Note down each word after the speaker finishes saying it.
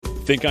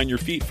Think on your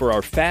feet for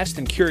our Fast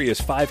and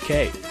Curious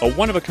 5K, a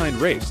one-of-a-kind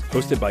race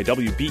hosted by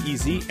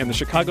WBEZ and the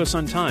Chicago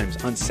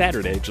Sun-Times on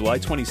Saturday, July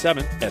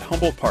 27th at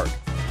Humboldt Park.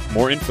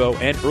 More info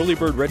and early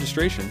bird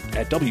registration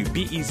at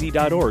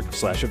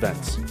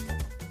wbez.org/events.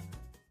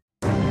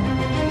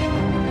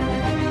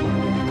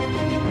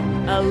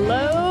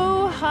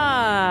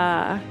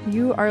 Aloha!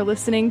 You are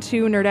listening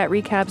to Nerdette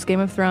Recaps Game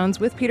of Thrones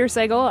with Peter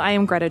Sagal. I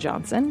am Greta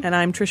Johnson. And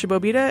I'm Trisha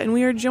Bobita, and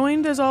we are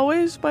joined, as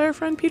always, by our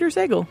friend Peter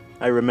Sagal.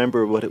 I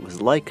remember what it was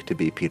like to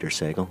be Peter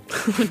Sagal.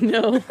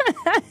 No.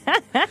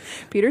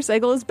 Peter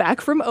Sagal is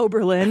back from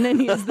Oberlin, and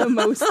he's the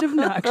most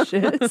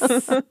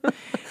obnoxious.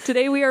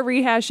 Today we are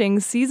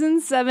rehashing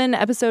Season 7,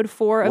 Episode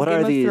 4 of Game of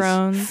Thrones. What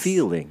are these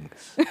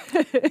feelings?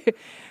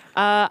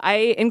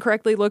 I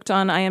incorrectly looked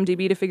on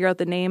IMDb to figure out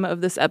the name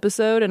of this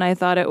episode, and I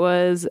thought it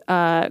was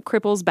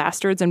Cripples,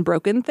 Bastards, and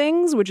Broken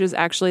Things, which is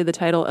actually the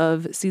title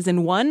of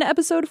Season 1,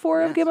 Episode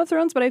 4 of Game of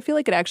Thrones, but I feel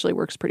like it actually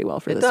works pretty well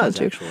for this one,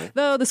 too. Actually.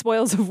 Though The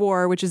Spoils of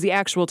War, which is the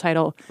actual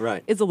title,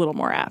 is a little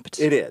more apt.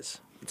 It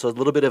is. It's a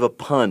little bit of a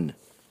pun.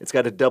 It's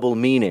got a double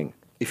meaning,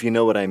 if you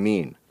know what I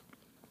mean.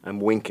 I'm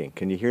winking.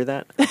 Can you hear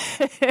that?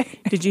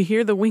 Did you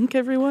hear the wink,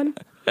 everyone?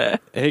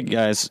 Hey,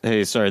 guys.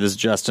 Hey, sorry, this is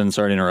Justin.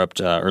 Sorry to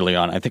interrupt early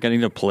on. I think I need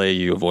to play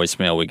you a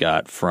voicemail we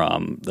got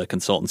from the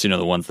consultants,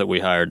 the ones that we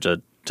hired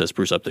to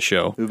spruce up the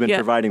show. Who've been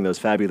providing those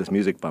fabulous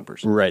music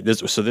bumpers. Right.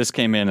 This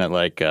came in at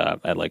like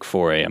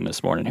 4 a.m.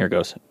 this morning. Here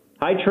goes.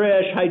 Hi,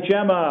 Trish. Hi,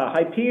 Gemma.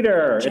 Hi,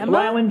 Peter. It's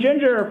Lyle and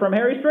Ginger from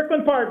Harry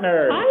Strickland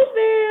Partners. Hi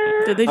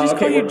there. Did they just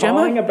call you Gemma? We're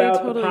calling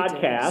about totally the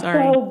podcast.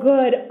 So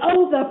good.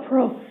 Oh, the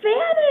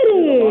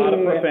profanity. A lot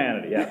of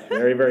profanity, yes.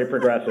 Very, very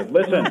progressive.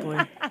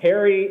 Listen,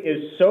 Harry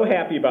is so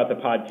happy about the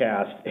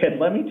podcast. And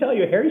let me tell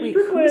you, Harry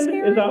Strickland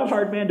is a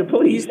hard man to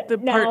please. He's the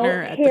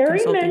partner at the Harry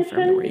consulting firm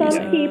that we're mentioned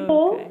using. some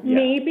people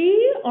maybe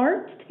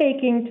aren't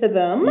taking to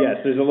them. Yes,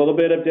 there's a little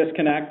bit of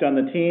disconnect on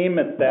the team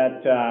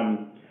that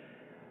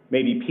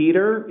maybe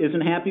Peter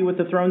isn't happy with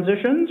the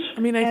Thronesians. I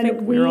mean, I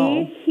think we're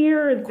all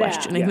hear that.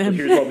 questioning So them.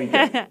 here's what we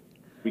did.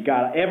 We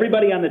got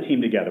everybody on the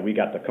team together. We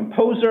got the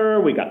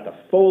composer, we got the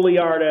Foley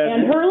artist.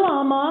 And her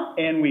llama.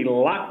 And we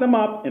locked them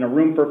up in a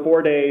room for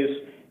 4 days,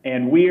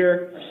 and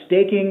we're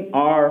staking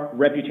our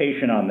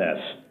reputation on this.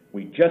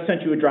 We just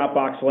sent you a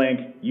Dropbox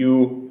link.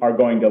 You are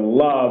going to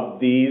love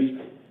these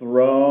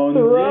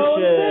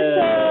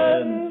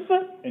Thronesians.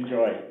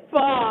 Enjoy.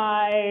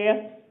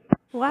 Bye.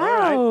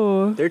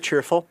 Wow. They're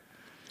cheerful.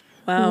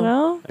 Wow.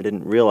 Well, I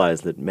didn't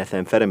realize that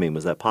methamphetamine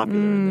was that popular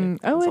in the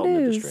consultant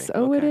industry.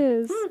 It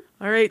is.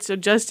 All right, so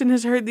Justin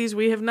has heard these.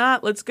 We have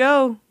not. Let's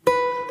go.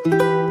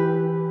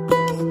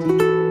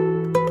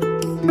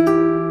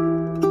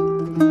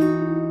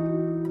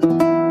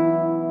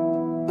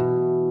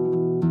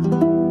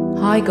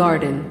 High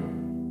Garden.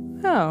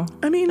 Oh.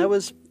 I mean, That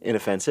was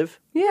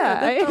inoffensive. Yeah,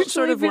 that I felt actually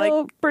sort of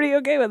feel pretty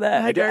okay with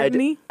that. High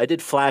Garden-y. I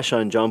did flash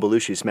on John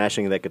Belushi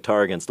smashing that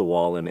guitar against the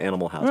wall in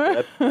Animal House,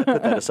 but I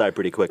put that aside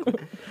pretty quickly.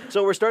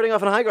 So we're starting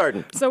off in High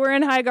Garden. So we're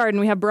in High Garden.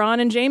 We have Bronn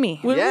and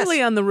Jamie. We're Yes.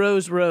 really on the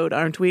Rose Road,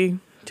 aren't we?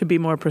 To be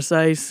more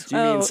precise. Do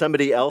you mean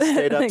somebody else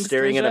stayed up Thanks,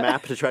 staring at a Trisha.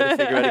 map to try to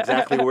figure out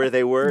exactly where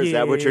they were? Is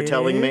that what you're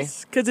telling me?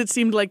 Because it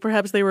seemed like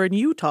perhaps they were in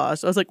Utah.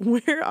 So I was like,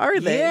 where are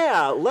they?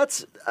 Yeah,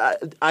 let's.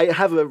 I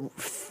have a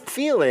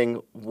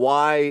feeling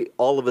why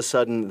all of a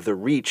sudden the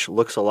Reach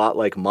looks a lot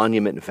like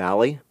Monument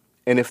Valley.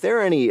 And if there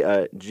are any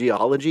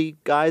geology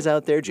guys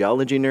out there,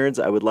 geology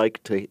nerds, I would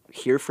like to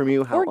hear from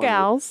you. Or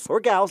gals. Or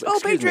gals. Oh,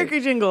 excuse me.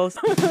 patriarchy jingles.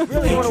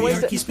 Really, you want to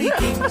waste Patriarchy it?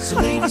 speaking, so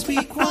ladies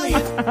be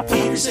quiet.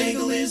 Peter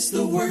Sagal is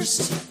the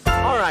worst.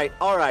 All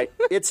right.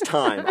 It's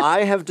time.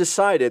 I have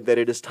decided that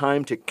it is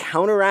time to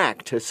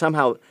counteract, to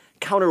somehow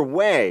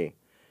counterweigh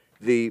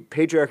the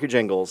patriarchy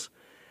jingles.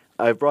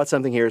 I've brought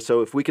something here,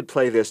 so if we could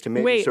play this to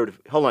maybe Wait. sort of...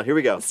 Hold on, here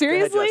we go.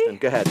 Seriously?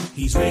 Go ahead, Justin. Go ahead.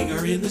 He's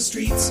Rhaegar in the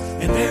streets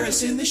and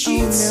Varys in the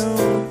sheets.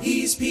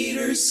 He's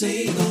Peter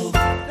Sagal.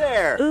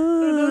 There. Are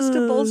those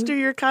to bolster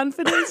your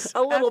confidence?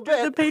 A little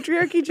after bit. The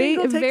patriarchy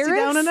jingle takes you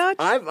down a notch?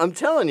 I'm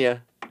telling you.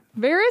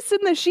 Varys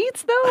in the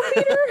sheets, though,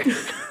 Peter?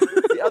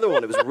 The other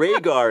one, it was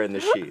Rhaegar in the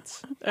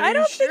sheets. I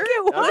don't think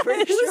it I'm was.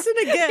 pretty sure. Listen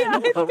again. Yeah, I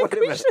Hold on, think wait a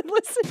we minute. should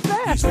listen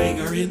back. He's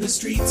Rhaegar in the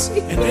streets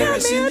and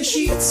Varys in the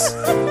sheets.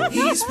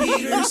 He's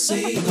Peter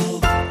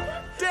Sagal.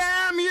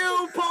 Damn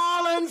you,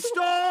 Paul and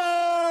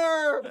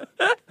Storm!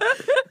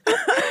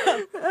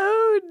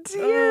 Oh,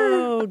 dear.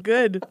 Oh,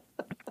 good.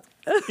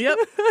 Yep.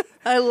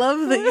 I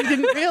love that you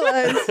didn't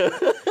realize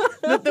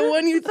that the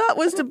one you thought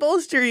was to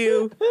bolster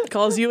you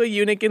calls you a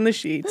eunuch in the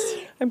sheets.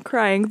 I'm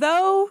crying.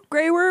 Though,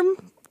 Grey Worm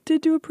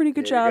did do a pretty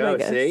good job, I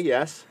guess. See,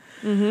 yes.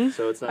 Mm-hmm.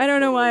 So it's not I don't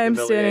know why I'm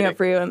totally standing up humiliating.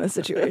 for you in this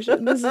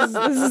situation. This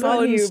is Paul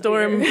on and you,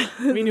 Storm,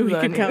 Peter. we knew we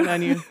This is could count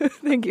on you.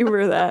 Thank you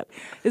for that.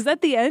 Is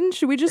that the end?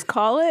 Should we just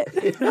call it?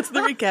 That's the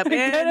recap.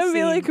 I kind of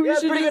feel like we Yeah,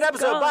 should pretty good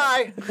just episode. call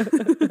it.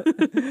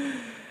 Bye.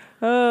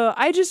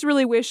 I just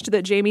really wished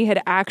that Jamie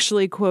had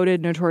actually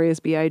quoted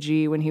Notorious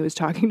B.I.G. when he was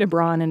talking to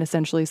Bronn and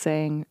essentially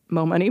saying,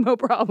 "Mo money, mo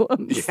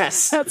problems."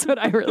 Yes. That's what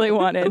I really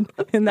wanted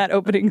in that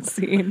opening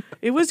scene.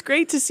 It was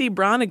great to see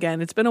Bronn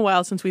again. It's been a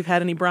while since we've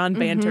had any Bronn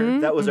banter.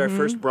 That was our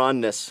first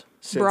Bronness.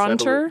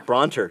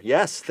 Bronter,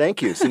 yes,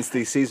 thank you, since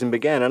the season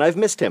began, and I've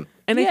missed him.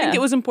 And I think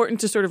it was important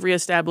to sort of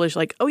reestablish,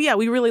 like, oh yeah,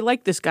 we really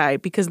like this guy,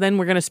 because then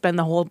we're going to spend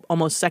the whole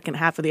almost second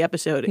half of the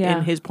episode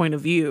in his point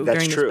of view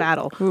during this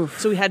battle.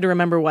 So we had to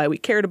remember why we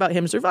cared about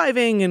him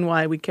surviving and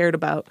why we cared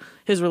about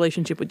his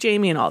relationship with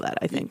Jamie and all that,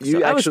 I think.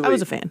 So I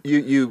was a fan.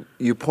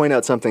 You point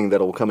out something that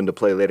will come into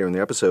play later in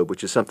the episode,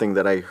 which is something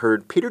that I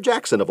heard Peter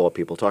Jackson, of all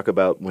people, talk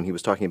about when he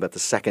was talking about the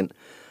second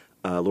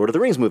Lord of the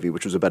Rings movie,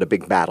 which was about a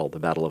big battle, the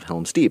Battle of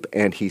Helm's Deep.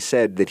 And he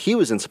said that he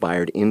was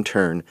inspired in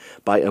turn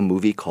by a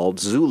movie called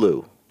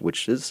Zulu,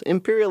 which is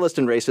imperialist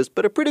and racist,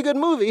 but a pretty good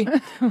movie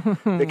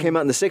that came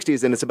out in the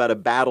 60s, and it's about a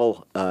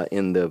battle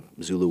in the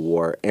Zulu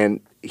War. And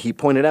he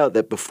pointed out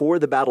that before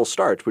the battle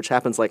starts, which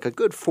happens like a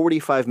good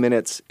 45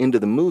 minutes into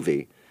the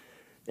movie,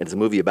 and it's a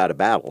movie about a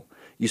battle,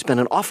 you spend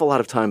an awful lot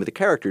of time with the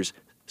characters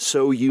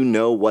so you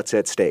know what's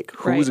at stake,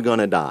 who's going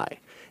to die.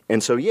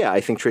 And so, yeah,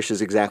 I think Trish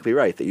is exactly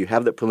right, that you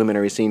have that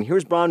preliminary scene.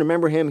 Here's Bronn,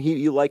 remember him,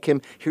 you like him.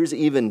 Here's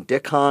even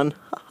Dickon.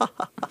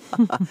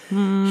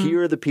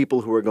 Here are the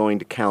people who are going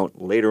to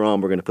count. Later on,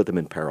 we're going to put them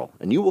in peril,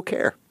 and you will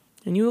care.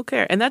 And you will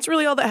care. And that's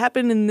really all that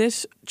happened in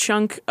this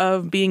chunk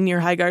of being near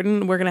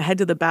Highgarden. We're going to head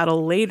to the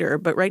battle later,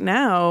 but right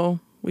now,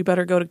 we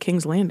better go to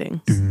King's Landing.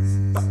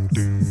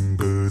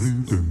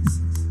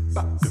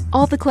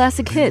 All the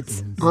classic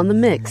hits on the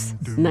mix.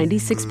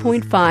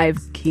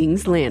 96.5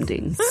 King's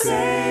Landing.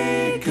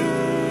 Say goodbye.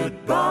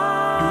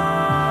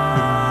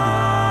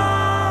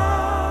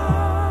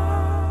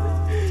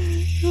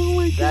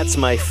 That's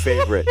my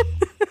favorite.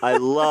 I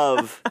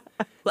love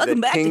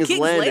Welcome that back to King's King's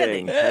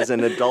Landing has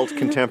an adult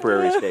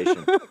contemporary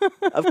station.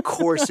 Of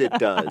course it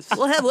does.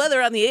 We'll have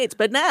weather on the 8th,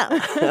 but now.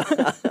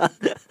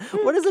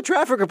 What is the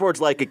traffic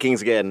reports like at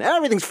King's Landing?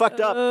 Everything's fucked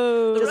up.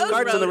 Just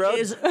cars on the road.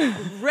 Is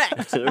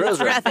wrecked. Rose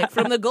Road. Traffic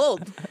from the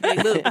gold. They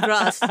move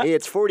across.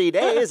 It's 40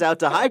 days out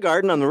to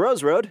Highgarden on the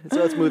Rose Road,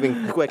 so it's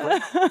moving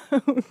quickly.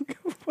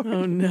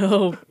 Oh,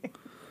 no.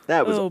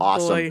 That was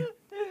awesome. Boy.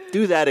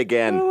 Do that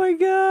again. Oh my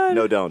God.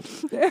 No, don't.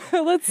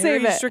 Let's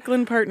save Harry it.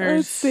 Strickland Partners.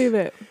 Let's save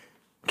it.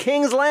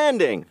 King's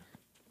Landing,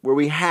 where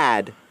we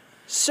had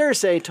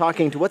Cersei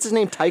talking to, what's his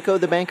name, Tycho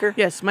the banker?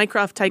 Yes,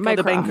 Mycroft Tycho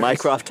the banker.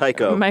 Mycroft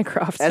Tycho.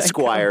 Mycroft Tycho.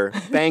 Esquire,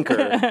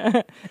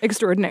 banker.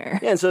 Extraordinaire.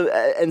 Yeah,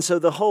 and so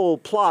the whole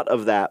plot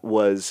of that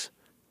was,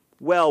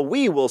 well,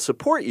 we will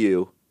support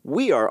you.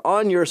 We are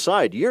on your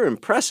side. You're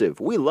impressive.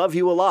 We love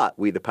you a lot,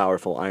 we the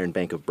powerful Iron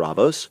Bank of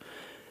Bravos,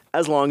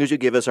 as long as you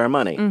give us our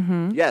money.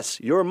 Mm-hmm. Yes,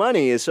 your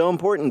money is so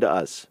important to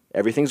us.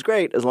 Everything's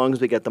great as long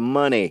as we get the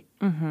money.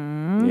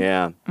 Mm-hmm.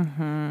 Yeah.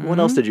 Mm-hmm. What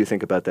else did you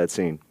think about that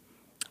scene?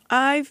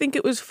 I think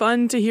it was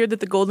fun to hear that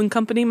the Golden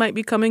Company might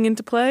be coming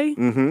into play.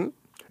 Mm-hmm.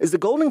 Is the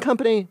Golden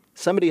Company,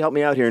 somebody help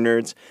me out here,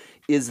 nerds,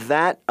 is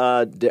that,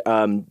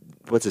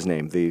 what's his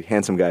name, the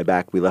handsome guy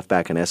we left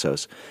back in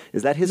Essos?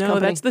 Is that his company?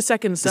 No, that's the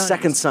Second Sons. The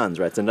Second Sons,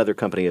 right. It's another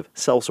company of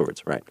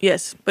sellswords, right.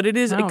 Yes, but it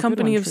is a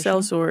company of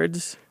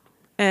sellswords.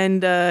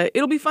 And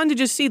it'll be fun to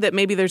just see that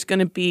maybe there's going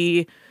to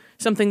be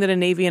something that a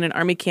navy and an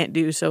army can't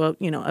do. So,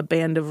 a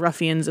band of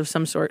ruffians of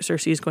some sort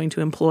Cersei is going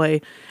to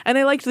employ. And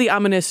I liked the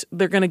ominous,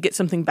 they're going to get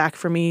something back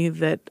for me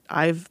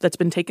that's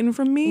been taken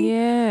from me.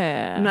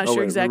 Yeah. I'm not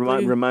sure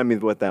exactly. Remind me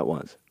of what that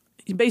was.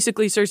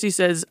 Basically, Cersei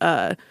says,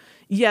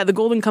 the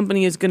Golden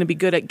Company is going to be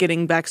good at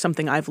getting back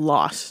something I've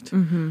lost,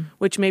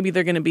 which maybe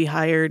they're going to be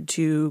hired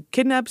to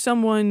kidnap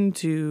someone,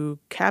 to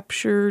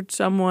capture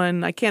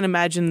someone. I can't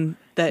imagine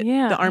that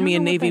the Army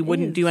and Navy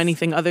wouldn't do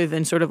anything other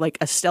than sort of like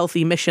a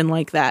stealthy mission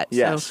like that.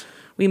 Yes. So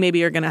we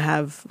maybe are going to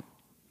have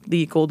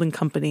the Golden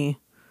Company,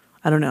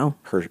 I don't know,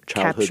 her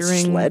childhood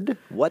capturing... sled?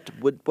 What?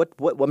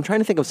 I'm trying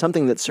to think of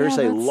something that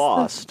Cersei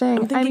lost.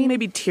 I'm thinking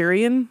maybe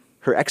Tyrion.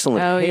 Her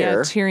excellent hair. Oh, yeah,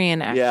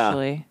 Tyrion,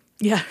 actually.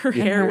 Yeah, her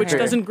hair, which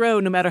doesn't grow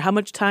no matter how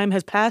much time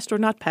has passed or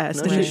not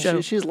passed in the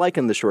show. She's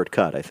liking the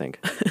shortcut, I think.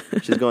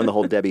 She's going the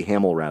whole Debbie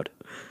Hamill route.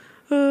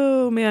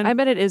 Oh, man. I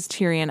bet it is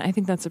Tyrion. I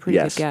think that's a pretty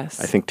good guess.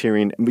 I think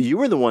Tyrion... But you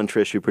were the one,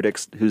 Trish,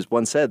 who's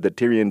once said that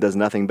Tyrion does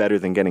nothing better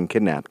than getting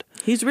kidnapped.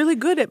 He's really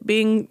good at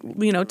being,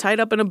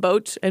 tied up in a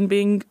boat and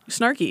being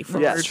snarky for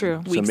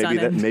true. weeks so maybe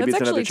on end. maybe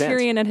that's it's another actually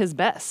chance. Tyrion at his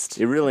best.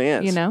 It really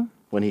is.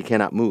 When he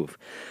cannot move.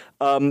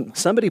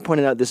 Somebody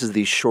pointed out this is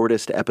the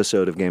shortest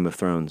episode of Game of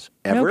Thrones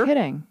ever. No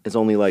kidding. It's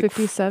only like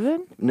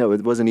 57? No,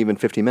 it wasn't even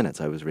 50 minutes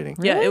I was reading.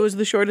 Yeah, it was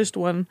the shortest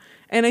one.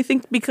 And I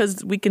think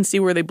because we can see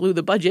where they blew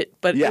the budget,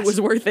 but it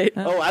was worth it.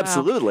 Oh,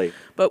 absolutely.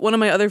 But one of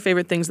my other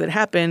favorite things that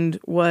happened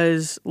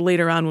was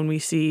later on when we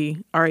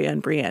see Arya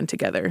and Brienne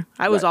together.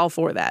 I was all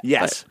for that.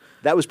 Yes.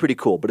 That was pretty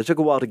cool, but it took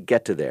a while to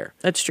get to there.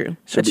 That's true.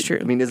 That's true.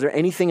 I mean, is there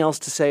anything else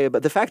to say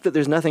about the fact that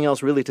there's nothing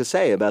else really to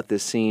say about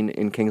this scene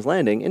in King's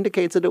Landing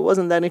indicates that it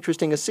wasn't that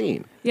interesting a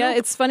scene. Yeah,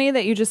 it's funny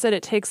that you just said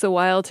it takes a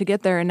while to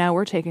get there, and now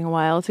we're taking a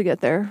while to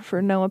get there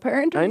for no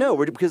apparent reason. I know,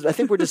 because I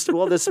think we're just,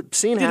 this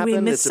scene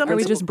happened. Are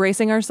we just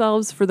bracing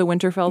ourselves for the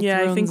Winterfell throne?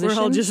 Yeah, I think we're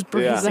all just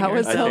bracing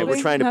ourselves. I think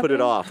we're trying to put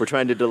it off. We're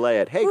trying to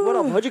delay it. Hey,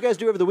 what'd you guys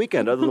do over the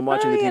weekend other than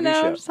watching the TV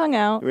show? Just hung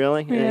out.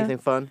 Really? Yeah. Anything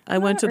fun? I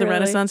went to the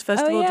Renaissance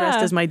Festival dressed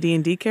as my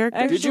D&D character.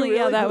 Actually, Did you really?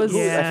 Yeah, that was...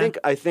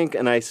 I think,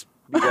 and I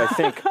I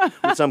think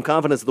with some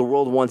confidence the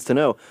world wants to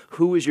know,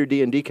 who is your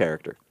D&D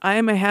character? I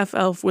am a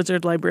half-elf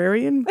wizard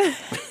librarian.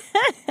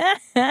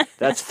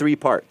 That's 3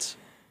 parts.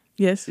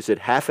 Yes. You said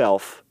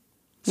half-elf,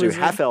 so Wizard.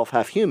 you're half-elf,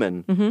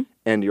 half-human,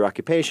 and your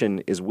occupation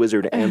is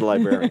wizard and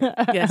librarian.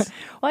 Yes.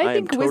 Well, I I am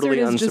think wizard totally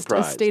is just a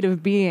unsurprised. state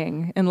of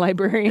being, and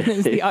librarian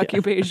is the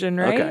occupation,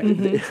 right?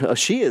 Okay. Oh,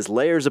 she is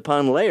layers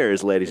upon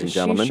layers, ladies and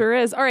gentlemen. She sure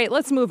is. All right,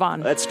 let's move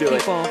on. Let's do it.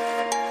 people.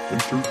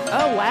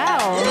 Oh, wow.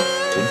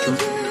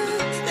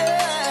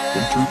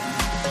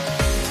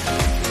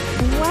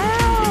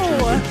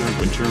 Wow.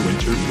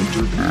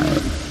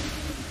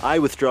 I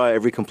withdraw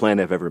every complaint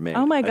I've ever made.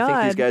 Oh, my I think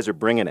God. these guys are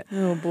bringing it.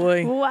 Oh,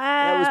 boy. Wow.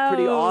 That was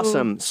pretty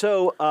awesome.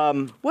 So,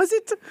 Was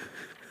it?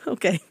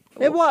 Okay.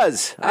 it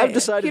was. I've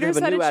decided Peter's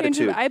to have a had new a change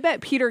attitude. of, I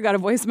bet Peter got a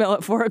voicemail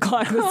at 4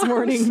 o'clock this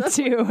morning,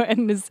 too,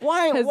 and has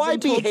Why been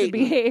be told to hating?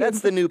 behave.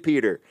 That's the new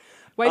Peter.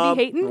 Why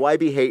be hating? Why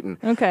be hating?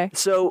 Okay.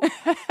 So,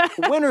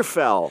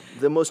 Winterfell,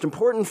 the most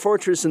important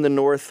fortress in the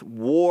north,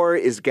 war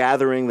is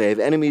gathering. They have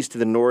enemies to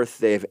the north.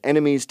 They have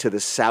enemies to the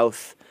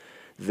south.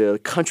 The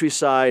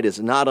countryside is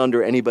not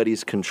under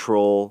anybody's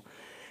control.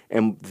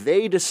 And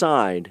they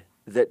decide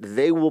that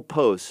they will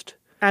post...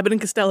 Abbott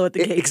and Costello at the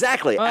gate.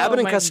 Exactly. Oh, Abbott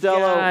and my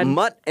Costello, God.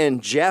 Mutt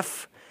and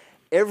Jeff.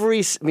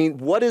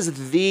 What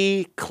is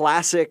the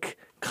classic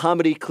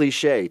comedy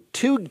cliche?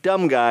 2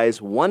 dumb guys,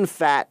 1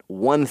 fat,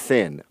 1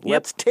 thin.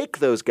 Let's take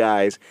those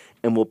guys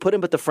and we'll put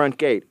them at the front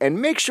gate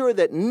and make sure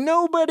that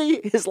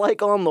nobody is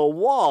like on the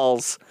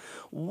walls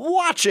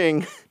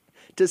watching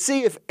to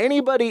see if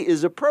anybody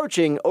is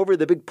approaching over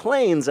the big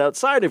plains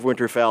outside of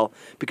Winterfell,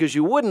 because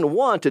you wouldn't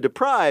want to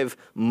deprive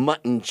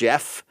Mutt and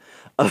Jeff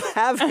of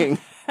having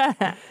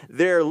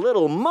their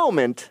little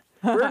moment.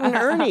 Bert and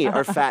Ernie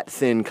are fat,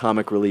 thin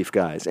comic relief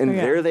guys, and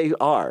there they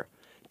are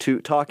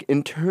to talk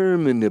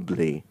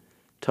interminably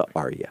to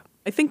Arya.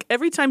 I think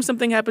every time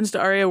something happens to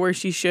Arya where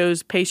she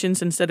shows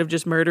patience instead of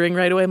just murdering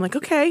right away, I'm like,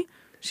 okay,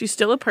 she's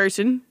still a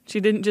person. She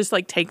didn't just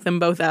like take them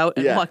both out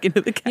and walk into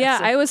the castle. Yeah,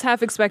 I was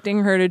half expecting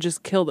her to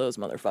just kill those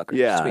motherfuckers.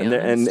 Yeah, to be and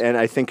honest.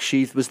 I think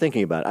she was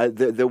thinking about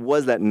it. There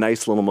was that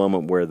nice little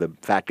moment where the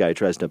fat guy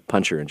tries to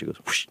punch her, and she goes,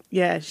 whoosh,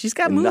 Yeah, she's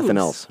got and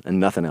moves.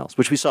 nothing else,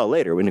 which we saw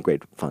later in a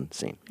great fun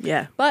scene.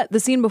 Yeah. But the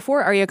scene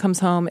before Arya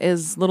comes home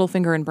is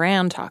Littlefinger and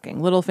Bran talking.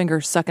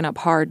 Littlefinger sucking up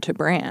hard to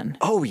Bran,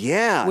 Oh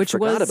yeah, which I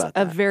forgot was about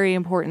a that. very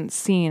important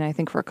scene, I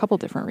think, for a couple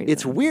different reasons.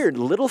 It's weird.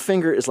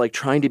 Littlefinger is like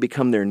trying to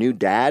become their new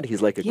dad.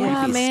 He's like a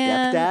Yeah, creepy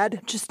man.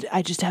 stepdad.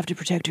 I just have to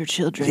protect her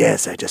children.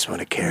 Yes, I just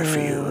want to care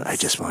for you. I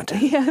just want to.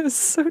 Yes,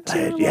 so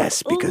terrible.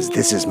 Yes, because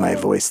this is my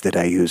voice that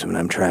I use when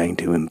I'm trying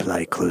to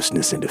imply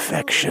closeness and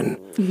affection.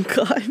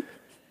 God.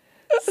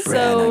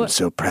 So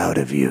so proud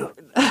of you.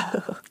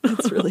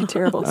 it's really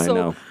terrible. I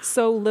know.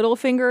 So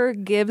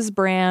Littlefinger gives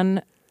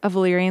Bran a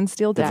Valyrian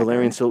steel The dagger.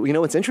 Valyrian steel. You know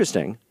what's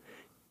interesting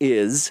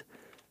is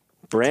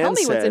Bran Tell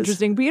me says, what's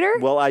interesting, Peter.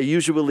 Well, I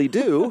usually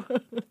do.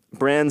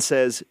 Bran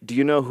says, "Do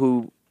you know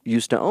who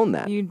used to own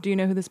that? Do you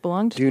know who this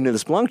belonged to? Do you know who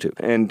this belonged to?"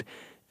 And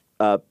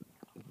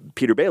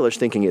Peter Baelish,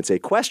 thinking it's a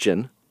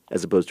question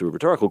as opposed to a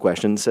rhetorical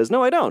question, says,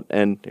 "No, I don't,"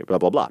 and blah,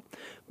 blah, blah.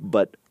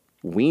 But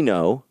we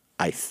know,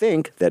 I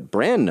think, that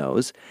Bran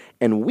knows,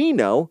 and we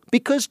know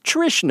because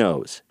Trish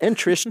knows, and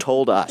Trish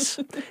told us.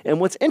 And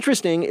what's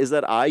interesting is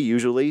that I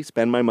usually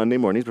spend my Monday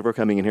mornings before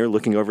coming in here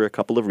looking over a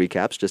couple of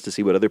recaps just to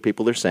see what other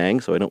people are saying,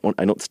 so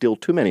I don't steal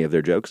too many of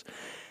their jokes.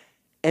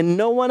 And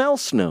no one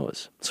else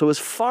knows. So as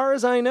far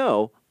as I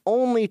know,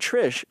 only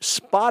Trish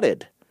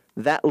spotted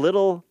that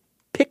little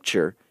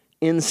picture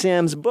in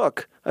Sam's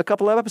book a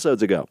couple of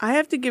episodes ago. I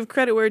have to give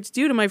credit where it's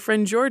due to my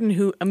friend Jordan,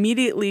 who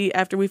immediately,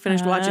 after we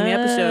finished watching the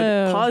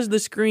episode, paused the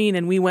screen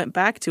and we went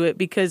back to it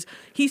because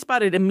he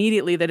spotted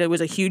immediately that it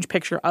was a huge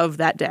picture of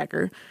that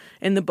dagger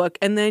in the book.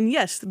 And then,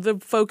 yes, the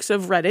folks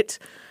of Reddit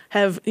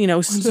have,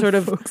 sort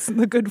of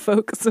the good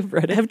folks of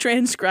Reddit have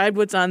transcribed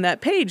what's on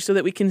that page so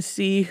that we can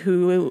see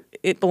who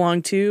it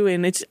belonged to.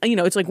 And it's,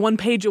 it's like 1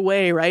 page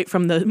away, right,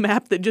 from the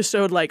map that just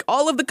showed like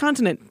all of the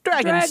continent,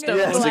 Dragonstone.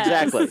 Yes,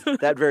 exactly.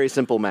 That very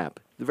simple map.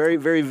 Very,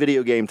 very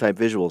video game type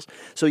visuals.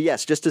 So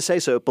yes, just to say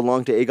so, it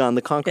belonged to Aegon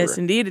the Conqueror. Yes,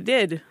 indeed it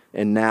did.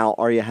 And now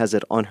Arya has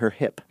it on her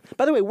hip.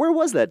 By the way, where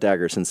was that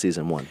dagger since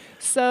season 1?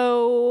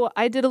 So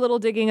I did a little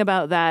digging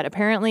about that.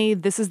 Apparently,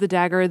 this is the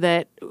dagger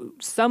that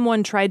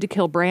someone tried to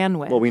kill Bran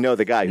with. Well, we know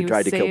the guy who He tried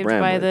was to kill saved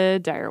Bran by with.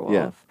 the direwolf.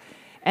 Yeah.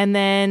 And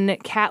then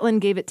Catelyn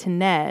gave it to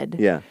Ned.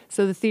 Yeah.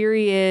 So the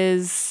theory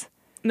is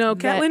No,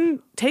 that-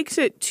 Catelyn takes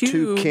it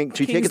to take it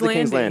to King's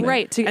Landing.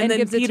 Right, and then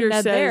gives it to Peter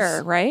Ned says,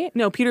 there, right?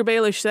 No, Peter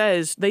Baelish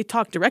says they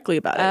talked directly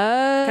about it.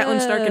 Catelyn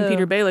Stark and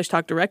Peter Baelish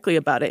talked directly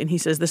about it, and he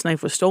says this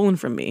knife was stolen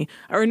from me,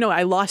 or no,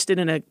 I lost it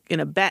in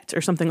a bet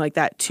or something like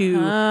that to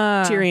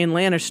Tyrion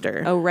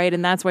Lannister. Oh, right,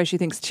 and that's why she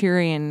thinks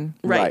Tyrion.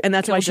 Right, and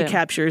that's why killed she him.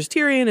 captures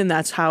Tyrion, and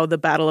that's how the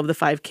Battle of the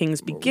Five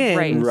Kings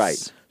begins.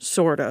 Right.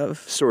 Sort of.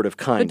 Sort of,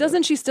 kind But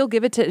doesn't she still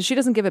give it to? She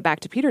doesn't give it back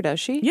to Peter, does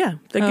she? Yeah,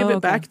 they give Oh, it okay.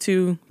 back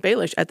to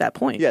Baelish at that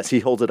point. Yes,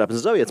 he holds it up and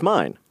says, "Oh, yeah, it's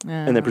mine."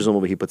 And then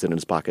presumably he puts it in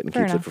his pocket and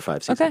Fair keeps enough. it for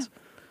 5 seasons. Okay.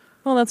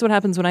 Well, that's what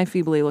happens when I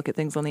feebly look at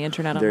things on the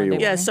internet on There you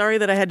Monday are. Yeah, morning. sorry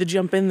that I had to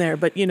jump in there,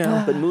 but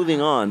But moving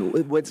on,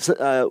 what's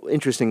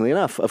interestingly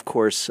enough, of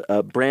course,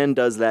 Bran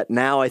does that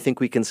now I think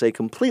we can say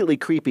completely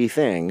creepy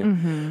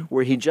thing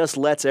where he just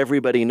lets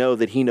everybody know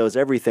that he knows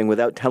everything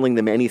without telling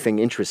them anything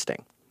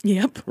interesting,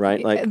 Yep.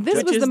 right? Like This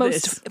Which was is the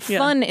most this. Yeah.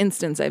 fun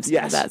instance I've seen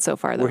of that so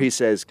far, though. where he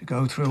says, To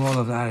go through all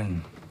of that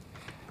and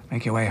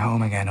make your way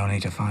home again only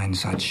to find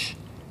such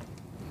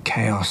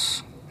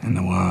chaos in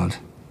the world.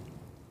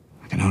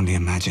 I can only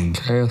imagine.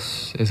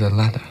 Chaos is a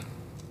ladder.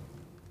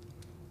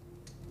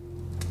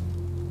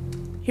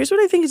 Here's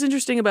what I think is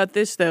interesting about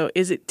this, though,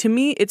 is to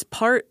me, it's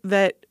part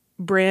that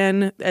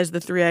Bran, as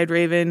the Three-Eyed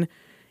Raven,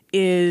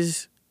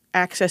 is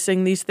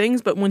accessing these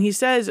things. But when he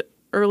says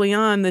early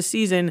on this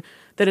season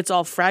that it's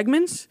all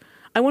fragments,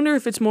 I wonder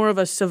if it's more of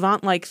a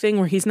savant-like thing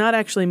where he's not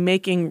actually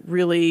making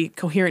really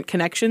coherent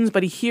connections,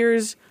 but he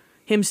hears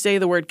him say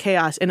the word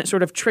chaos, and it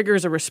sort of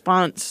triggers a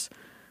response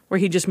where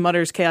he just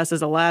mutters chaos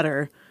as a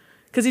ladder.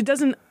 Because he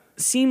doesn't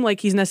seem like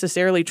he's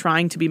necessarily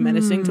trying to be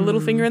menacing to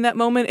Littlefinger in that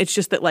moment. It's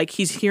just that, like,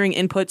 he's hearing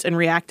inputs and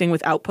reacting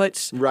with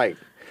outputs. right.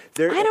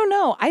 There, I don't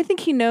know. I think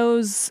he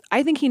knows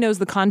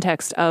the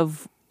context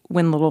of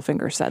when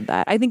Littlefinger said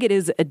that. I think it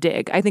is a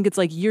dig. I think it's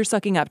like, you're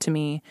sucking up to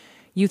me.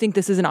 You think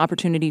this is an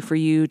opportunity for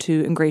you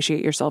to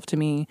ingratiate yourself to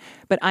me.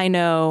 But I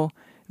know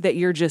that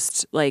you're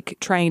just like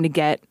trying to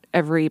get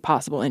every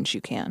possible inch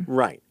you can.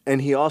 Right.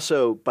 And he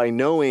also, by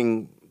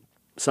knowing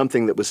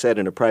something that was said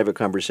in a private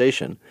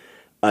conversation,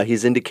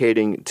 he's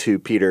indicating to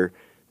Peter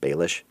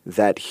Baelish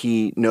that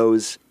he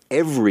knows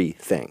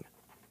everything.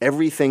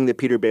 Everything that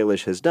Peter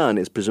Baelish has done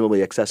is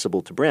presumably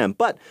accessible to Bran.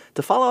 But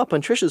to follow up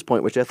on Trish's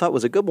point, which I thought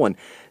was a good one,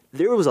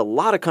 there was a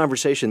lot of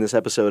conversation this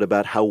episode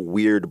about how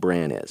weird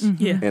Bran is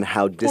Yeah. and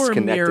how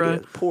disconnected Mira. he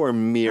is. Poor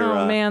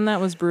Mira. Oh man,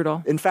 that was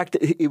brutal. In fact,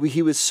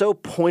 he was so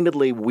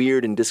pointedly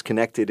weird and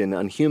disconnected and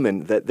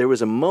unhuman that there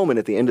was a moment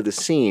at the end of the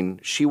scene,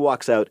 she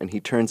walks out and he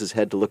turns his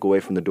head to look away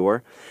from the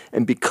door.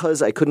 And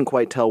because I couldn't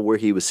quite tell where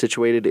he was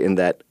situated in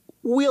that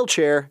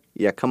wheelchair,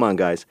 yeah, come on,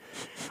 guys,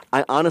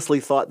 I honestly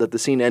thought that the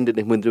scene ended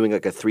in him doing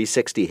like a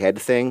 360 head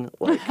thing,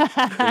 like in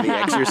The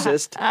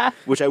Exorcist,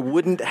 which I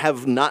wouldn't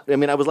have not. I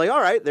mean, I was like,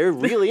 all right, they're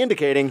really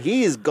indicating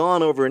he's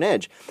gone over an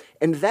edge.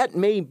 And that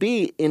may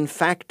be, in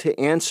fact, to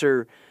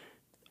answer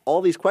all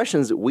these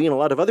questions that we and a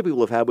lot of other people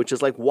have had, which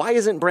is like, why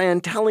isn't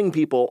Bran telling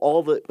people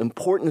all the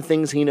important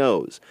things he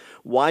knows?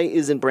 Why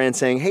isn't Bran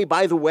saying, hey,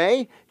 by the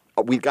way,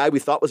 guy we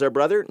thought was our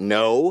brother?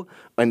 No.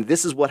 And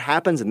this is what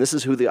happens, and this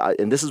is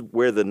and this is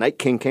where the Night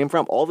King came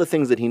from. All the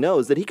things that he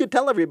knows that he could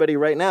tell everybody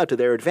right now to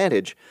their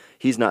advantage,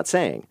 he's not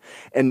saying.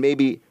 And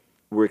maybe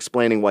we're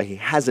explaining why he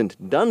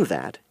hasn't done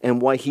that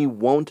and why he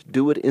won't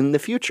do it in the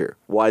future.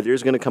 Why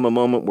there's going to come a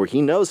moment where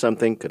he knows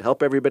something could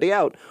help everybody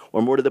out,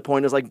 or more to the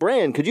point is like,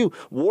 Bran, could you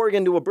warg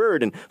into a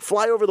bird and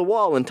fly over the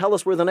wall and tell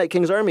us where the Night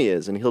King's army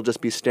is? And he'll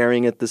just be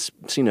staring at this,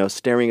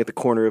 staring at the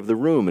corner of the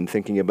room and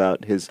thinking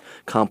about his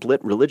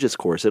complet religious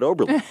course at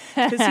Oberlin.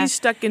 Because he's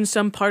stuck in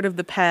some part of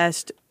the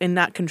past and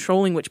not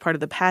controlling which part of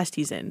the past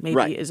he's in, maybe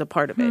Right. is a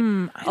part of it.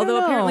 Although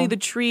know. apparently the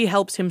tree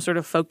helps him sort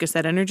of focus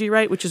that energy,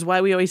 right? Which is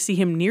why we always see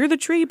him near the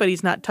tree, but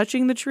he's not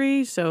touching the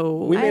tree. So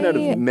We may not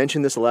have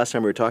mentioned this the last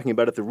time we were talking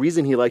about it. The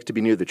reason he likes to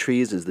be near the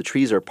trees is the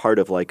trees are part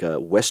of like a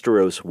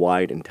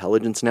Westeros-wide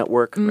intelligence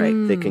network. Right.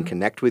 They can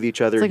connect with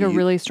each other. It's like a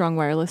really strong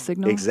wireless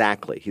signal.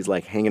 Exactly. He's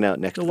like hanging out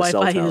next the to the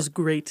cell Wi-Fi tower. is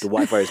great. The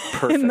Wi-Fi is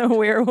perfect. In the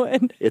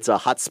weirwood. It's a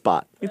hot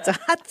spot. It's a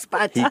hot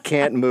spot. He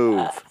can't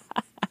move.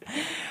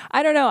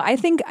 I don't know. I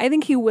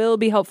think he will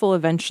be helpful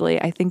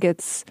eventually. I think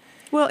it's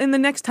Well, in the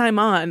next time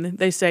on,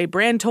 they say,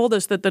 Bran told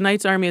us that the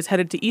Knight's army is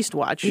headed to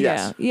Eastwatch.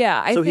 Yes.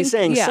 yeah. So he's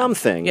saying some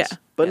things, Yeah.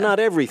 but not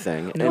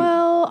everything. And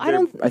Well, I they're,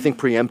 don't- I think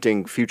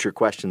preempting future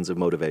questions of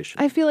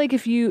motivation. I feel like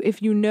if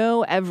you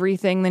know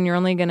everything, then you're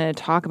only going to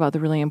talk about the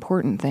really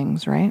important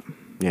things, right?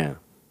 Yeah.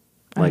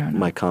 Like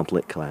my comp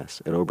lit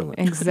class at Oberlin.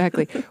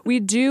 Exactly. We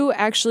do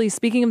actually,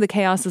 speaking of the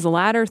chaos as a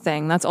ladder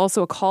thing, that's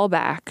also a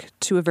callback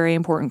to a very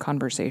important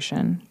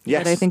conversation.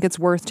 Yes. That I think it's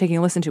worth taking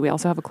a listen to. We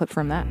also have a clip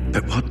from that.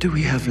 But what do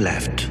we have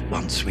left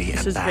once we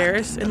This is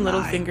abandon Varys the and lie?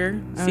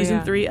 Littlefinger, Oh, season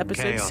yeah. 3,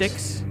 episode Chaos.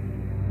 6.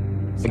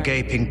 A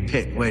gaping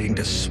pit waiting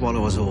to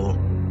swallow us all.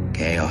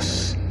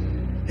 Chaos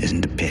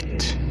isn't a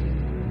pit.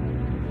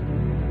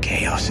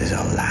 Chaos is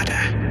a ladder.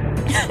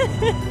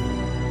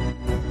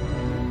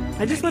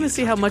 I just want to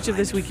see how much of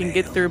this we can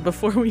get through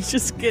before we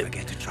just get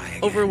Forget to try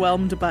again.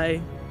 overwhelmed by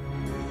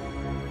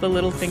the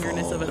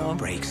Littlefingerness of it all.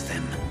 Breaks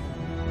them.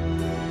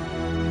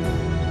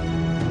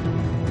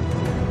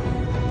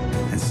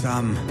 And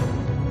some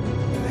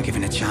are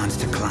given a chance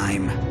to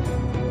climb,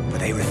 but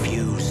they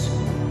refuse.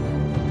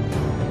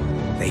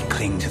 They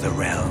cling to the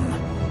realm,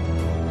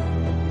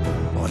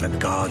 or the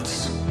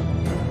gods,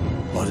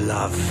 or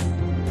love.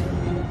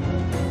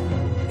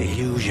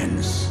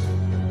 Illusions.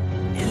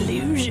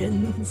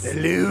 Illusions.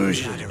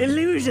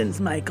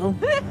 Illusions, Michael.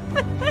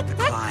 The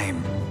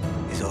climb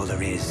is all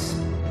there is.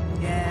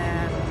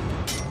 Yeah.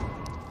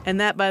 And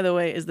that, by the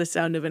way, is the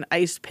sound of an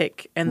ice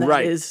pick, and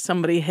that is Right.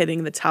 somebody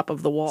hitting the top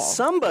of the wall.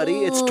 Somebody,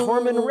 it's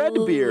Tormund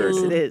Redbeard.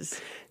 Yes, it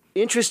is.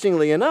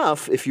 interestingly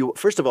enough,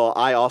 first of all,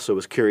 I also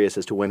was curious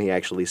as to when he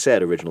actually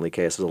said originally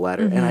Chaos is a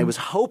ladder, and I was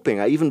hoping,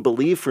 I even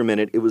believed for a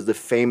minute it was the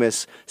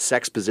famous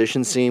sex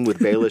position scene with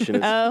Baelish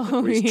and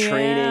where he's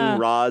training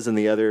Roz and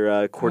the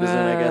other courtesan,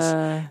 I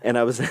guess. And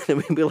I was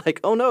going to be like,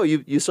 oh no,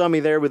 you saw me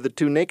there with the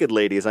two naked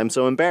ladies. I'm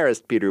so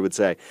embarrassed, Peter would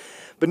say.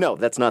 But no,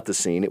 that's not the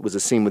scene. It was a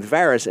scene with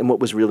Varys, and what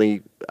was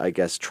really, I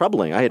guess,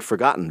 troubling, I had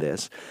forgotten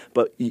this,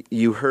 but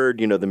you heard,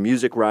 the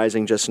music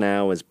rising just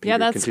now as Peter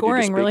continued to speak. Yeah,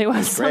 that scoring really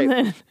was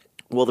something.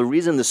 Well, the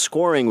reason the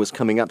scoring was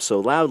coming up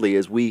so loudly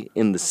is we,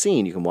 in the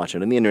scene, you can watch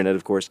it on the internet,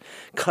 of course,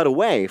 cut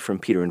away from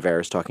Peter and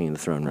Varys talking in the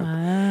throne room.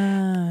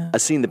 A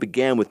scene that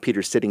began with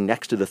Peter sitting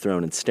next to the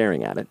throne and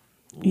staring at it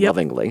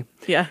lovingly.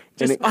 Yeah,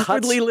 just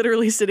awkwardly,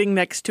 literally sitting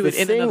next to it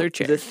in another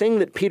chair. The thing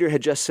that Peter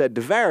had just said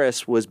to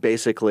Varys was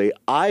basically,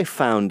 I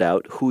found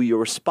out who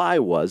your spy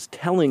was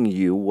telling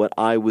you what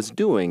I was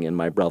doing in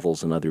my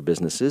brothels and other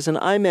businesses, and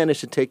I managed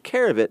to take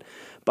care of it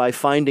by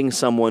finding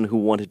someone who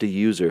wanted to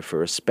use her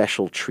for a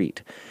special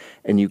treat.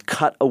 And you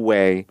cut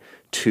away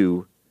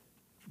to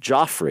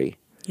Joffrey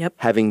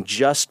having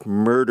just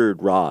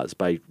murdered Roz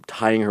by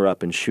tying her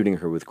up and shooting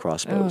her with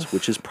crossbows,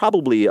 which is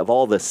probably, of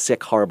all the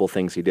sick, horrible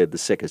things he did, the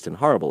sickest and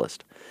horriblest.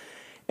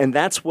 And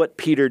that's what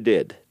Peter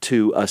did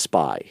to a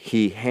spy.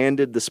 He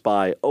handed the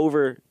spy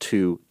over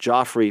to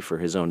Joffrey for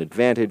his own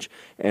advantage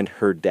and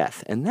her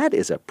death. And that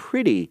is a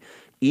pretty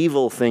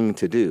evil thing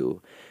to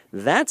do.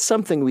 That's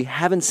something we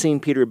haven't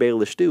seen Peter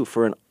Baelish do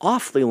for an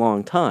awfully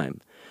long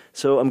time.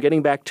 So I'm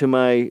getting back to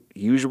my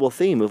usual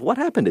theme of what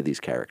happened to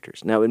these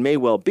characters. Now, it may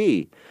well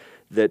be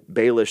that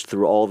Baelish,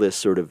 through all this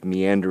sort of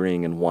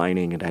meandering and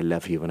whining and I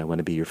love you and I want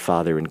to be your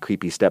father and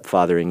creepy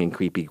stepfathering and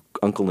creepy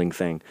uncling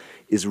thing,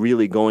 is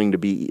really going to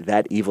be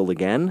that evil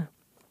again.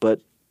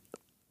 But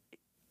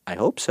I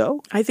hope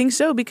so. I think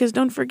so, because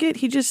don't forget,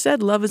 he just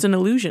said love is an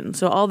illusion.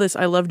 So all this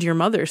I loved your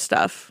mother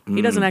stuff,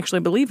 he doesn't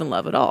actually believe in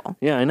love at all.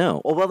 Yeah, I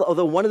know.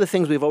 Although one of the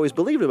things we've always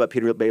believed about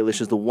Peter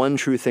Baelish is the one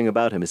true thing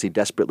about him is he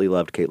desperately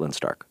loved Catelyn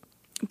Stark.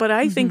 But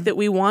I think that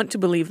we want to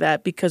believe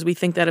that because we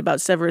think that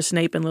about Severus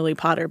Snape and Lily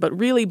Potter. But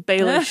really,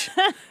 Baelish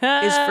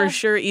is for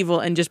sure evil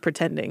and just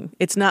pretending.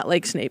 It's not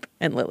like Snape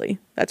and Lily.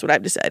 That's what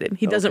I've decided.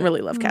 He doesn't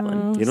really love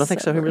Catelyn. You don't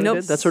think so? He really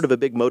did? That's sort of a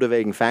big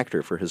motivating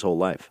factor for his whole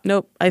life.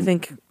 Nope. I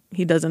think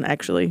he doesn't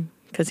actually,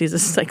 because he's a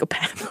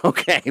psychopath.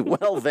 Okay,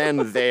 well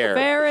then there.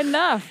 Fair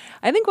enough.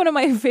 I think one of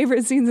my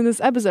favorite scenes in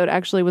this episode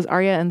actually was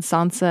Arya and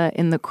Sansa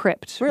in the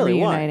crypt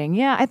reuniting. Why?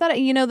 Yeah, I thought,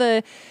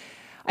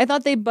 I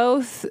thought they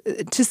both,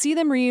 to see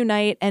them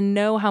reunite and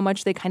know how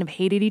much they kind of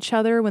hated each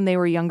other when they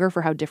were younger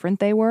for how different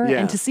they were. Yeah.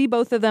 And to see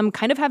both of them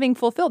kind of having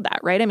fulfilled that,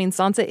 right? I mean,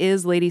 Sansa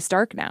is Lady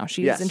Stark now.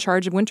 She's in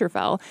charge of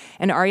Winterfell.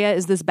 And Arya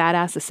is this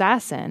badass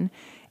assassin.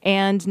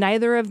 And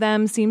neither of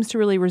them seems to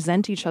really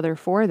resent each other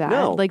for that.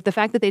 No. Like the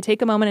fact that they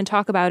take a moment and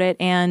talk about it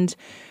and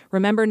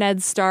remember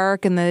Ned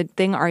Stark and the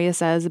thing Arya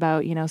says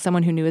about,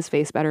 someone who knew his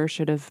face better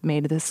should have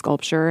made this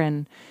sculpture,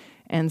 and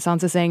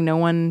Sansa saying no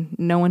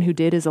one who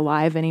did is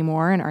alive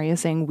anymore, and Arya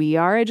saying we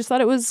are. I just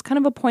thought it was kind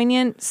of a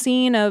poignant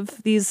scene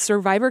of these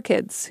survivor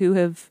kids who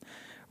have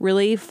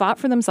really fought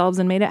for themselves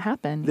and made it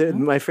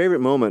happen. My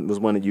favorite moment was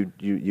one that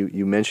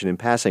you mentioned in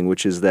passing,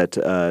 which is that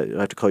I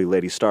have to call you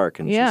Lady Stark,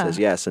 and she says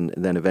yes, and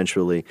then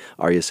eventually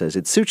Arya says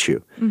it suits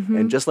you. Mm-hmm.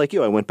 And just like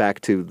you, I went back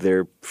to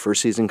their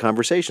first season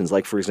conversations,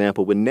 like for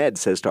example when Ned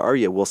says to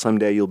Arya, well,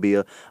 someday you'll be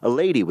a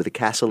lady with a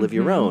castle of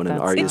your own, and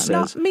Arya says,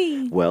 not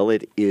me. Well,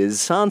 it is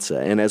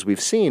Sansa. And as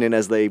we've seen, and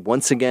as they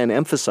once again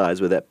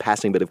emphasize with that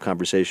passing bit of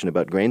conversation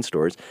about grain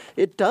stores,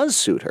 it does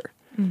suit her.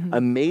 Mm-hmm.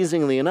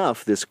 Amazingly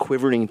enough, this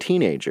quivering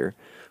teenager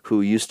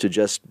who used to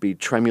just be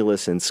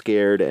tremulous and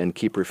scared and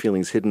keep her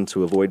feelings hidden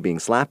to avoid being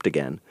slapped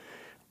again,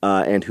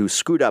 and who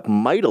screwed up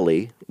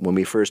mightily when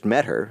we first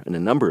met her in a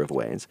number of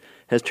ways,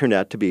 has turned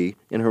out to be,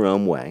 in her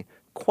own way,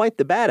 quite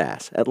the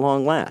badass at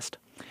long last.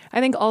 I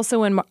think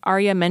also when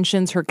Arya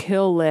mentions her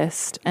kill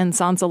list and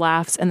Sansa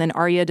laughs, and then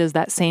Arya does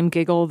that same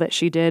giggle that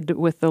she did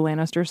with the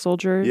Lannister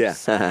soldiers.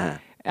 Yeah.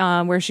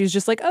 Where she's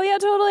just like, oh yeah,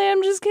 totally,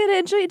 I'm just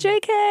kidding,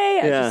 JK.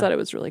 I just thought it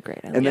was really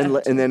great. And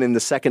then in the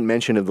second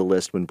mention of the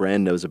list, when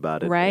Bran knows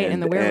about it, right,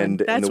 and the werewolf,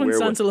 that's when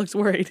Sansa looks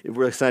worried.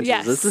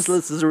 Sansa says,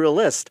 this is a real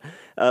list.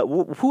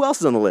 Who else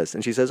is on the list?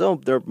 And she says,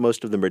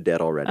 most of them are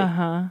dead already,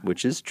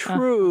 which is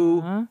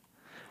true.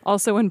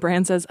 Also, when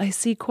Bran says, I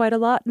see quite a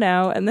lot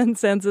now, and then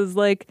Sansa's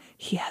like,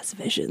 he has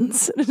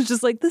visions. And it's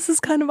just like, this is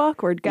kind of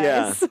awkward,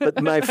 guys. Yeah,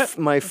 but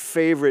my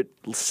favorite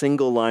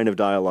single line of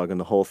dialogue in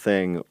the whole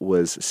thing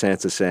was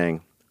Sansa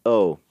saying,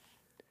 oh,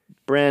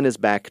 Bran is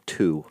back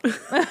too.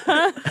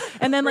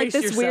 And then like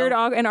this weird,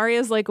 and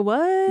Arya's like,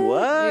 what?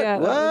 Yeah,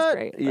 what? That was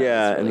great.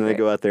 And then they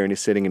go out there and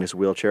he's sitting in his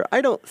wheelchair.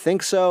 I don't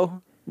think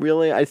so,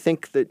 really. I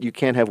think that you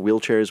can't have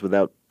wheelchairs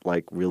without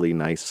like really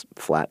nice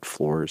flat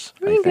floors.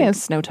 You can have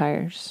snow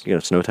tires. You can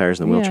have snow tires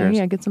in the wheelchairs?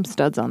 Yeah, get some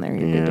studs on there.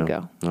 You're good to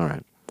go. All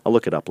right. I'll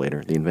look it up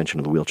later, the invention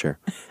of the wheelchair.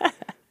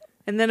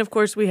 And then, of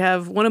course, we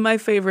have one of my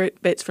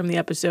favorite bits from the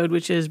episode,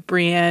 which is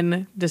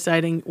Brienne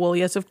deciding, well,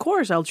 yes, of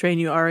course, I'll train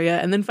you, Arya,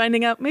 and then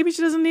finding out maybe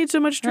she doesn't need so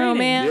much training. Oh,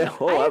 man. Yeah.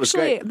 Oh, that was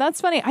great.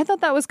 That's funny. I thought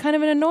that was kind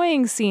of an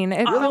annoying scene.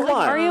 It felt like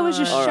Arya was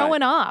just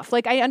showing off.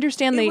 Like, I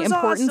understand the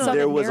importance of it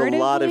There was a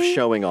lot of narratively,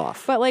 showing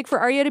off. But, like, for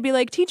Arya to be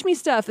like, teach me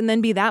stuff, and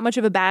then be that much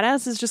of a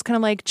badass is just kind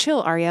of like,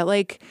 chill, Arya.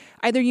 Like,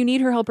 either you need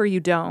her help or you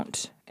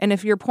don't. And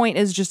if your point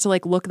is just to,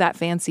 like, look that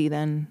fancy,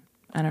 then...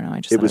 I don't know.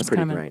 It was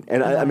pretty great.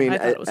 And I mean, I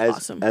thought it was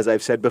awesome. as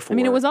I've said before. I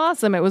mean, it was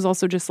awesome. It was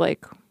also just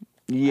like,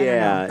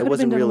 yeah, it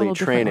wasn't really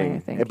training. I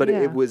think. But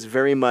it was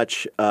very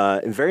much,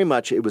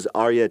 it was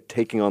Arya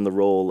taking on the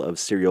role of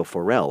Syrio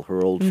Forel,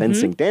 her old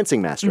fencing,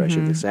 dancing master, I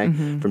should say,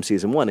 from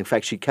season 1. In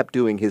fact, she kept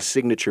doing his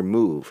signature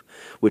move,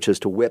 which is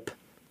to whip.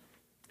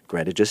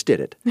 Greta just did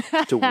it,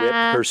 to whip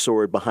her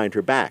sword behind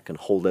her back and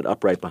hold it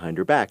upright behind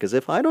her back as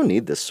if, I don't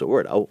need this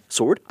sword. Oh,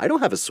 sword? I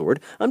don't have a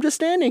sword. I'm just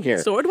standing here.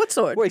 Sword? What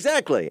sword? Well,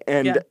 exactly.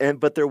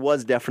 But there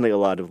was definitely a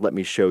lot of, let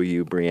me show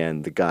you,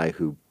 Brienne, the guy.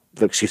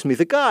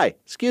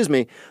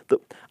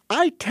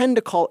 I tend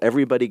to call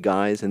everybody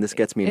guys, and this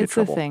gets me into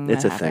trouble.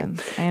 It's a thing.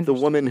 The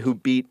woman who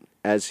beat,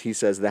 as he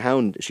says, the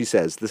hound, she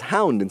says, this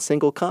hound in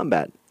single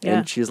combat. Yeah.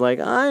 And she's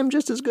like, I'm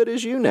just as good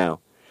as you now.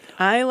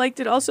 I liked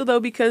it also,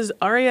 though, because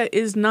Arya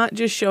is not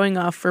just showing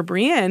off for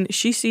Brienne.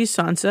 She sees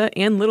Sansa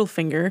and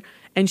Littlefinger,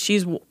 and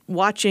she's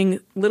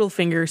watching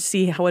Littlefinger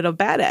see how what a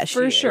badass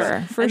she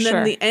is. And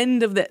then the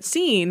end of that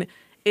scene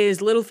is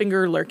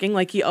Littlefinger lurking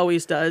like he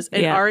always does,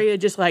 and Arya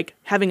just like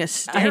having a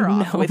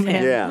stare-off with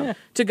him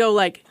to go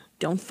like,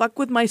 don't fuck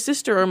with my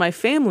sister or my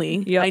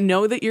family. Yep. I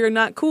know that you're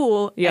not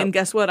cool, and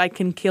guess what? I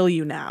can kill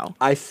you now.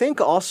 I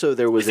think also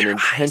there was an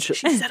intention.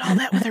 She said all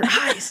that with her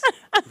eyes.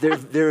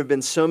 There have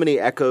been so many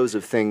echoes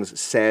of things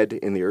said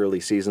in the early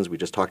seasons. We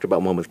just talked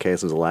about one with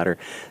Chaos as a Ladder.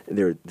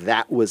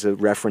 That was a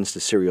reference to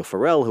Syrio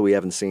Forel, who we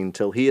haven't seen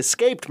till he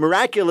escaped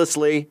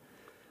miraculously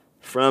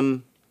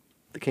from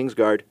the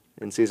Kingsguard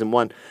in season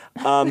 1.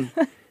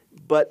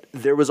 But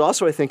there was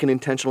also, I think, an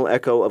intentional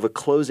echo of a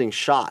closing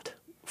shot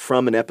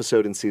from an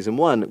episode in season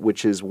 1,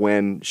 which is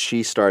when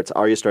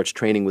Arya starts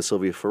training with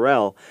Sylvia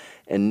Forel,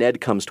 and Ned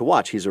comes to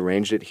watch. He's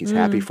arranged it. He's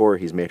happy for her.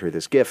 He's made her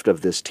this gift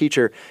of this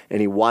teacher, and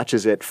he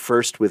watches it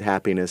first with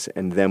happiness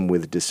and then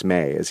with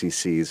dismay as he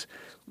sees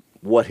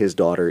what his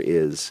daughter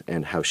is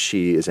and how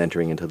she is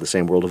entering into the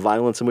same world of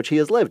violence in which he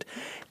has lived.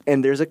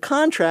 And there's a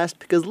contrast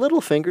because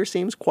Littlefinger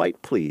seems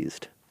quite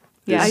pleased.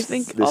 Yeah, I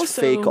think this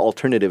also, fake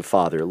alternative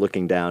father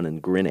looking down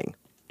and grinning.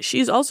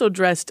 She's also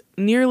dressed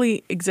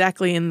nearly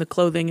exactly in the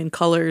clothing and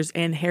colors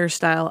and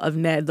hairstyle of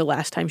Ned the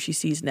last time she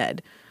sees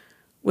Ned,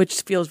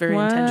 which feels very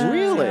intentional.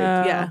 Really?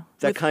 Yeah.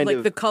 That With, kind like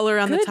of the color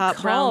on the Good top,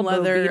 call, brown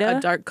leather, Bobita. a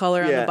dark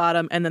color on the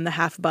bottom, and then the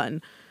half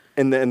bun.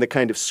 And the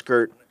kind of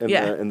skirt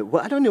and the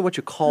well, I don't know what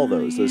you call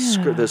those.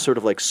 Those sort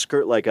of like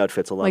skirt-like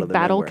outfits. A lot Like of the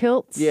men battle wear.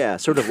 kilts? Yeah,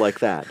 sort of like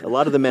that. A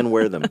lot of the men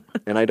wear them,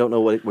 and I don't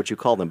know what you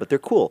call them, but they're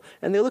cool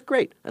and they look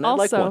great. And I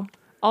like one.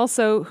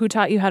 Also, who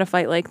taught you how to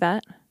fight like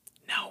that?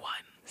 No one.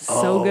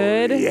 So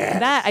good. yes.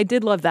 That I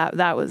did love that.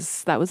 That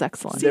was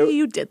excellent. See,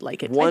 you did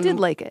like it. I did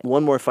like it.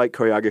 One more fight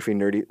choreography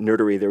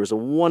nerdery. There was a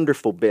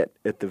wonderful bit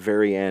at the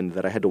very end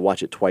that I had to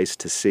watch it twice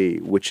to see,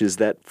 which is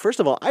that, first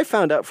of all, I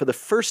found out for the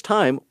first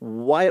time,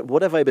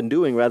 what have I been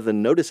doing rather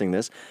than noticing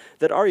this,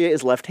 that Arya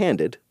is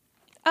left-handed.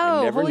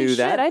 Oh, I never holy knew shit.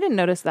 that. I didn't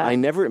notice that.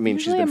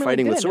 She's been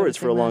fighting with swords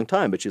for a long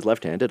time, but she's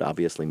left-handed.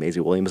 Obviously, Maisie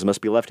Williams must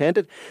be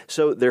left-handed.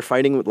 So they're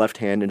fighting with left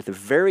hand, and at the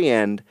very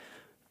end,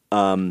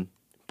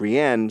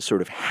 Brienne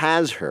sort of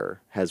has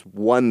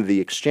won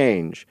the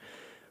exchange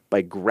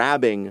by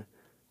grabbing,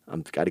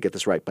 I've got to get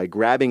this right, by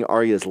grabbing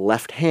Arya's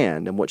left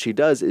hand. And what she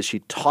does is she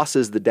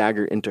tosses the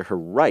dagger into her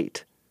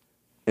right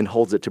and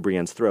holds it to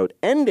Brienne's throat,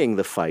 ending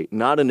the fight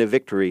not in a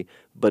victory,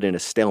 but in a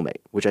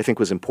stalemate, which I think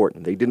was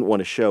important. They didn't want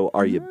to show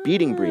Arya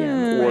beating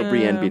Brienne or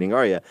Brienne beating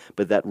Arya,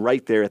 but that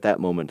right there at that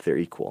moment, they're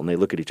equal. And they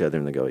look at each other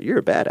and they go, you're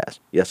a badass.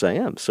 Yes, I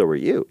am. So are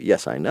you.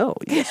 Yes, I know.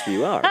 Yes,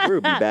 you are. We'll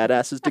be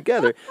badasses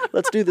together.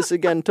 Let's do this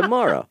again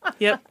tomorrow.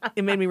 Yep.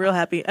 It made me real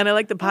happy. And I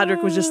like that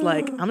Podrick was just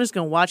like, I'm just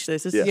going to watch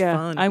this. This is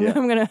fun. I'm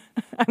gonna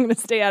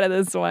stay out of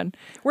this one.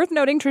 Worth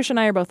noting, Trish and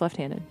I are both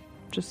left-handed.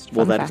 Just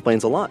Well, fun that fact.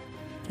 explains a lot.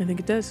 I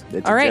think it does.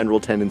 It's All a right. general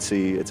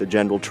tendency. It's a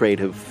general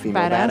trait of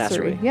female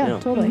badassery. Yeah,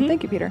 totally.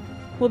 Thank you, Peter.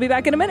 We'll be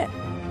back in a minute.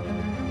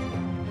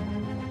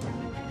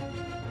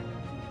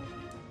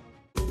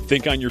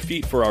 Think on your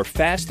feet for our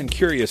Fast and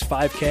Curious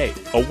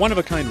 5K, a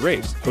one-of-a-kind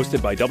race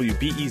hosted by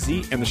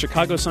WBEZ and the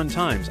Chicago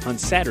Sun-Times on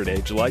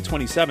Saturday, July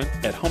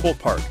 27th at Humboldt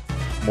Park.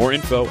 More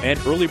info and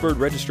early bird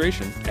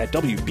registration at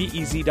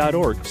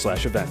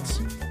wbez.org/events.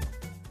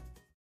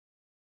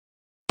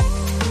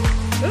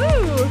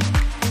 Ooh.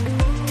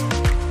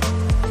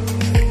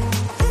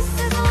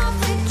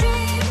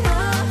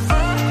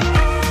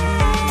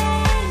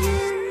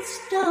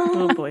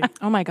 Oh, boy.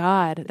 Oh my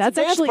God, that's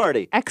dance actually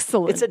party.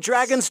 excellent. It's a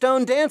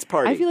Dragonstone dance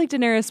party. I feel like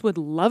Daenerys would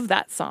love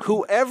that song.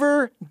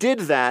 Whoever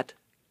did that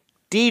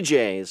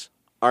DJs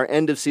our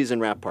end of season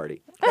rap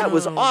party. That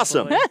was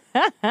awesome.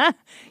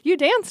 You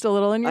danced a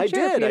little in your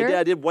chair, Peter.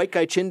 I did white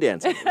guy chin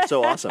dancing. It's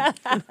so awesome.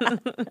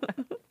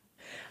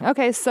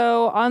 Okay,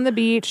 so on the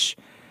beach,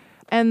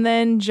 and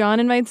then Jon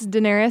invites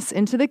Daenerys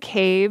into the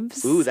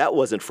caves. Ooh, that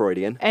wasn't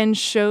Freudian. And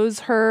shows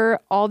her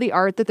all the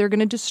art that they're going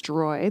to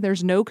destroy.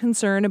 There's no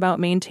concern about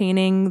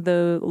maintaining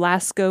the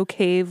Lascaux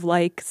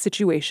cave-like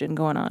situation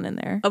going on in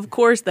there. Of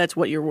course, that's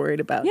what you're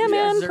worried about. Yeah,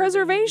 man,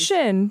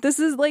 preservation. This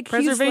is like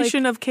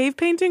preservation of cave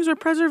paintings or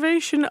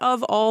preservation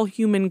of all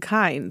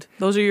humankind.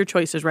 Those are your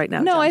choices right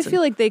now. No, Johnson. I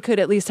feel like they could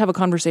at least have a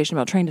conversation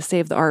about trying to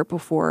save the art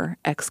before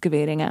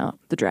excavating out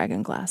the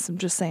dragon glass. I'm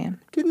just saying.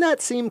 Didn't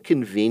that seem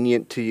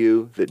convenient to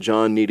you that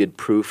Jon needed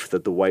proof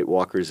that the White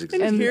Walkers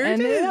existed?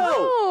 And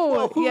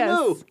Well, who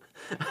knew?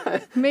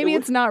 Maybe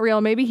it's not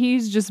real. Maybe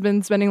he's just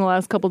been spending the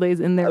last couple days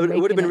in there. It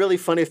would have been really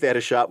funny if they had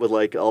a shot with,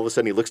 like, all of a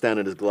sudden he looks down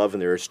at his glove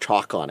and there's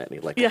chalk on it. And he,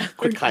 like,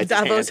 quick hides his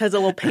Davos hand. has a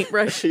little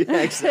paintbrush. Yeah,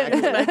 exactly.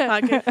 in his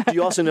back pocket. Do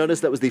you also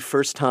notice that was the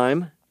first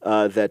time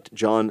that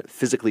Jon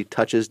physically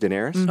touches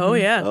Daenerys? Oh,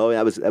 yeah. Oh,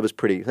 that was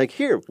pretty. Like,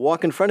 here,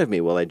 walk in front of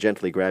me while I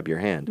gently grab your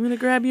hand. I'm going to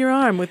grab your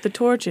arm with the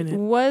torch in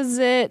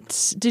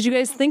it. Did you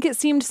guys think it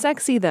seemed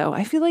sexy, though?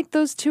 I feel like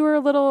those two are a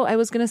little, I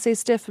was going to say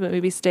stiff, but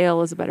maybe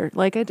stale is better.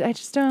 Like, I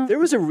just don't. There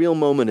was a real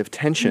moment of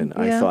tension,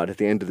 I Yeah. thought, at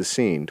the end of the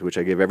scene, to which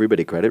I give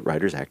everybody credit,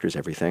 writers, actors,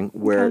 everything,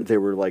 where they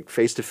were, like,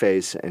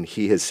 face-to-face, and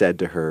he has said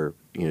to her,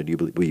 you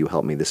know, will you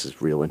help me? This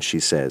is real. And she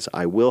says,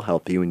 I will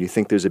help you, and you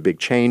think there's a big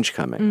change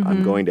coming.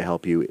 I'm going to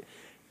help you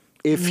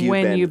if you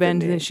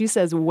bend the knee. She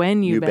says,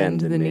 when you bend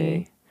the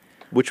knee.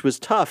 Which was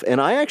tough. And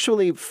I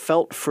actually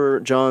felt for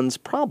Jon's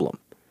problem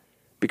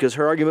because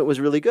her argument was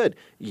really good.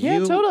 Yeah,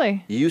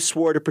 totally. You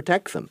swore to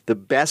protect them. The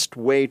best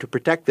way to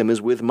protect them is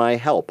with my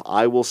help.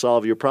 I will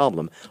solve your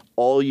problem.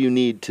 All you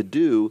need to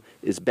do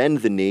is bend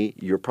the knee.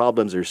 Your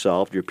problems are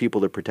solved. Your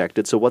people are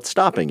protected. So what's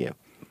stopping you?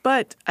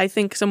 But I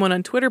think someone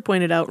on Twitter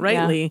pointed out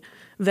rightly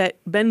that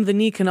bend the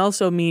knee can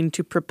also mean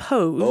to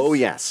propose. Oh,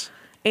 yes.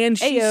 And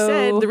she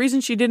said the reason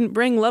she didn't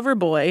bring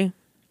Loverboy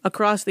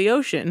across the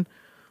ocean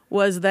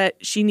was that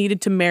she needed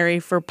to marry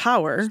for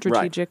power.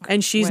 Strategic.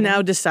 And she's winning.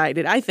 now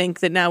decided, I think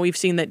that now we've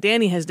seen that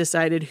Dany has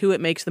decided who it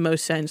makes the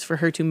most sense for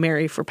her to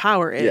marry for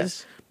power is.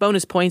 Yes.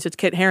 Bonus points, it's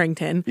Kit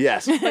Harington.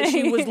 Yes. But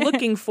she was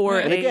looking for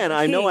And again,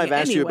 I know I've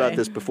asked you about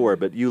this before,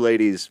 but you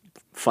ladies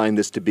find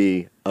this to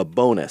be a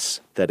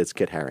bonus that it's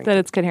Kit Harington. That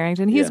it's Kit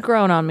Harington. He's Yeah.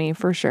 grown on me,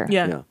 for sure.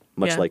 Yeah.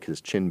 Much Yeah. like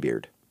his chin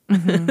beard.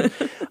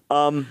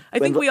 I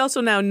think we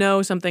also now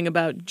know something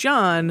about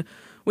Jon,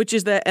 which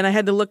is that, and I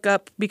had to look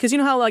up, because you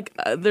know how like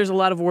there's a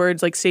lot of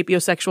words like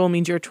sapiosexual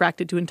means you're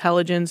attracted to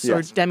intelligence, or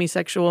Yes.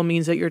 demisexual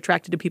means that you're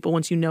attracted to people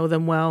once you know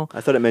them well.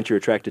 I thought it meant you're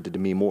attracted to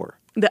Demi Moore.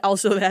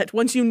 Also that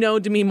once you know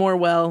Demi Moore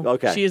well,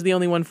 Okay. she is the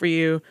only one for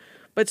you.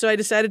 But so I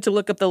decided to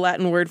look up the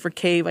Latin word for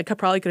cave. I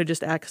probably could have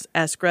just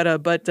asked Greta,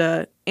 but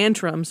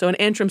antrum. So an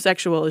antrum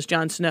sexual is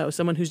Jon Snow,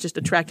 someone who's just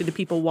attracted to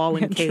people while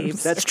in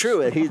caves. That's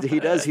true. He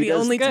does. The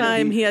only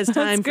time he has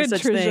time for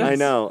such things. I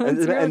know.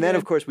 And then,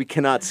 of course, we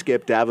cannot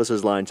skip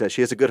Davos's line. Says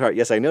she has a good heart.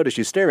 Yes, I noticed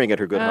you staring at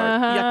her good heart.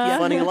 Yuck, yuck.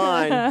 Funny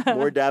line.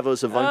 More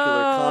Davos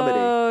avuncular comedy.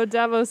 Oh,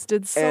 Davos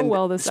did so And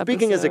well this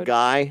speaking episode. as a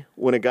guy,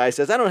 when a guy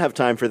says, I don't have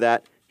time for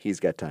that, he's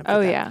got time for that.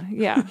 Oh,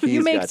 yeah. He's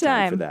You make got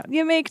time for that.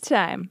 You make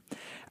time.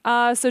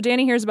 So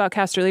Dany hears about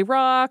Casterly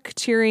Rock.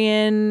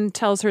 Tyrion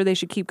tells her they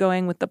should keep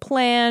going with the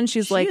plan.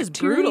 She's She like, is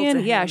brutal to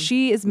Tyrion, yeah, him.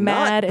 she is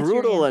mad Not at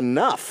brutal Tyrion.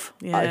 enough.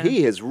 Yeah.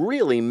 He has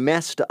really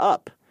messed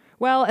up.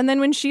 Well, and then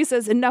when she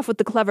says, enough with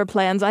the clever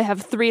plans, I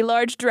have 3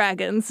 large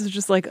dragons, it's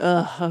just like,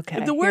 ugh, okay.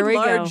 The here word we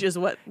large go. is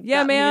what Yeah,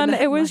 got me in man,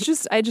 that, it was like-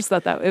 just, I just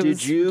thought that it was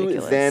Did you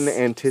ridiculous. then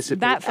anticipate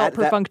That felt at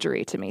that-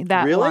 perfunctory to me,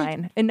 that Really?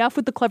 line. Enough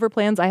with the clever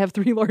plans, I have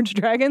 3 large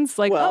dragons.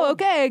 Like, Well, oh,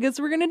 okay, I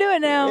guess we're going to do it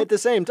now. At the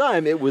same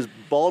time, it was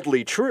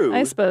baldly true.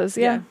 I suppose,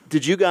 yeah.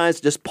 Did you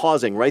guys, just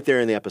pausing right there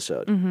in the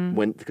episode,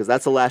 because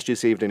that's the last you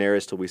see of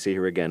Daenerys till we see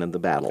her again in the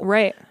battle.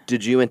 Right.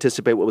 Did you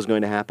anticipate what was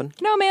going to happen?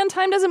 No, man,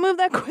 time doesn't move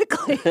that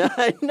quickly.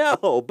 I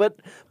know, but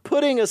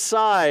putting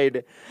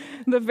aside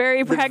the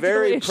very the practical,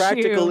 very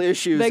practical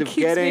issues that of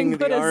keeps getting being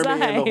put the army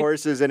and the aside.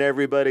 horses and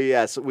everybody,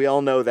 yes, we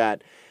all know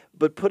that.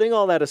 But putting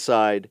all that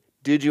aside,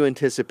 did you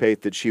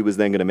anticipate that she was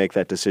then going to make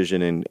that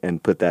decision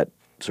and put that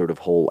sort of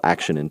whole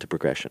action into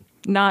progression?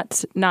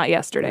 Not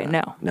yesterday,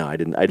 no. No, I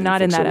didn't Not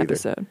think in so that either.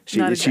 episode.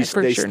 Not again.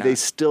 For they, sure they not.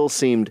 still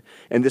seemed,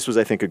 and this was,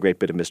 I think, a great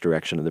bit of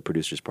misdirection on the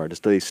producer's part, is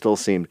they still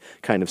seemed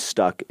kind of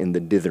stuck in the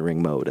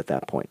dithering mode at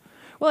that point.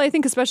 Well, I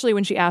think especially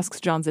when she asks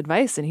John's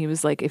advice, and he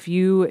was like, "If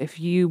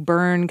you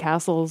burn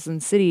castles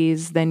and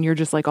cities, then you're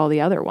just like all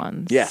the other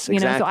ones." Yes, you know.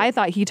 So exactly. I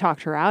thought he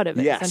talked her out of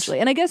it Yes. essentially,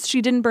 and I guess she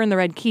didn't burn the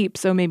Red Keep,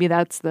 so maybe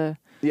that's the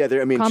Yeah,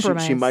 she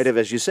compromise. might have,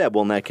 as you said,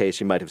 well, in that case,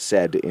 she might have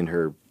said in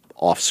her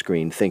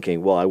off-screen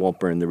thinking, well, I won't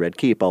burn the Red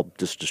Keep, I'll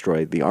just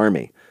destroy the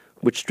army,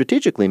 which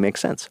strategically makes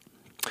sense.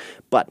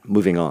 But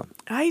moving on.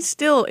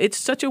 It's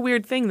such a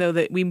weird thing, though,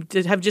 that we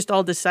have just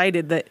all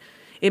decided that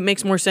it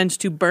makes more sense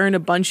to burn a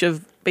bunch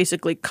of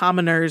basically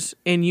commoners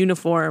in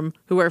uniform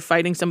who are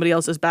fighting somebody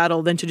else's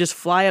battle than to just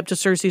fly up to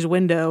Cersei's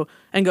window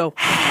and go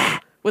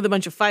with a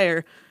bunch of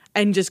fire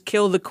and just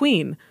kill the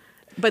queen.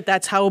 But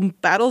that's how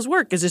battles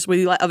work, is just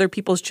we let other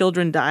people's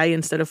children die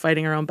instead of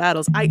fighting our own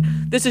battles.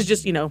 This is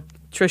just,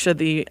 Trisha,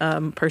 the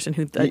person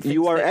who thinks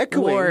you are that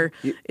echoing. war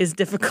is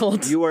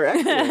difficult. You are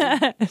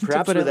echoing.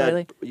 Perhaps put it with that,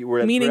 lightly. you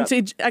were Meaning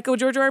to echo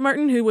George R. R.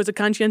 Martin, who was a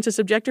conscientious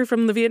objector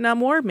from the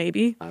Vietnam War,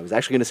 maybe. I was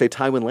actually going to say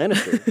Tywin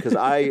Lannister because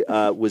I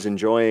was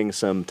enjoying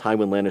some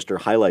Tywin Lannister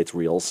highlights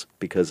reels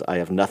because I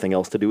have nothing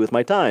else to do with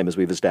my time, as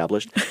we've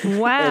established.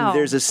 Wow. And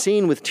there's a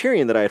scene with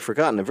Tyrion that I had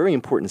forgotten, a very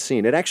important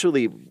scene. It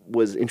actually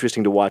was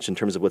interesting to watch in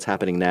terms of what's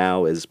happening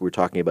now as we're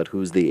talking about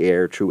who's the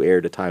heir, true heir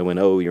to Tywin.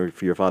 Oh, you're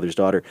your father's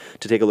daughter.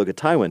 To take a look at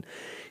Tywin.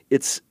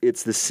 It's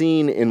the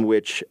scene in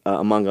which,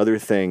 among other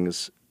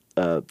things,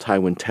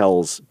 Tywin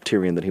tells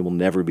Tyrion that he will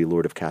never be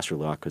Lord of Castle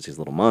Rock because he's a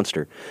little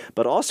monster.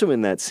 But also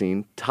in that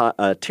scene,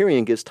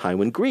 Tyrion gives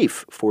Tywin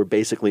grief for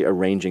basically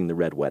arranging the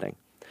Red Wedding.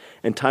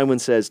 And Tywin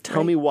says,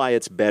 tell me why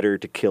it's better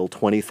to kill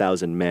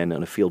 20,000 men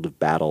on a field of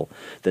battle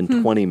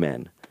than 20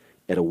 men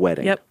at a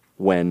wedding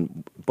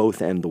when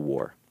both end the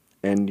war.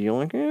 And you're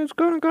like, it's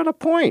got a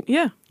point.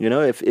 Yeah. You know,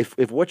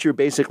 if what you're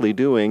basically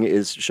doing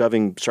is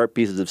shoving sharp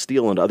pieces of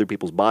steel into other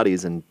people's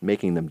bodies and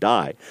making them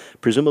die,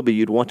 presumably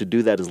you'd want to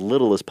do that as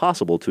little as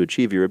possible to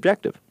achieve your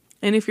objective.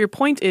 And if your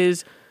point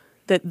is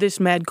that this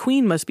mad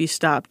queen must be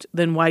stopped,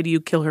 then why do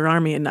you kill her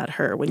army and not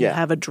her when you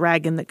have a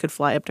dragon that could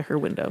fly up to her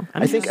window?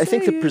 I think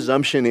the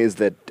presumption is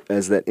that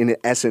in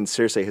essence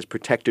Cersei has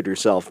protected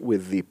herself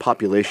with the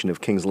population of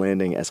King's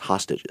Landing as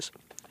hostages.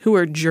 Who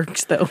are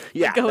jerks, though.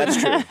 Yeah, that's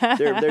true.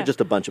 They're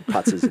just a bunch of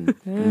putzes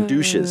and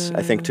douches,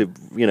 I think, to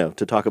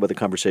talk about the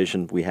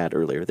conversation we had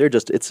earlier. They're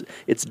just,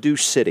 it's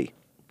douche city.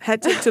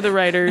 Hat tip to the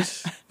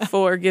writers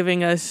for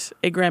giving us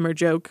a grammar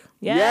joke.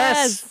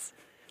 Yes.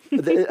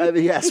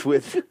 Yes,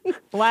 with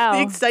wow,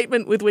 the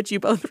excitement with which you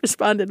both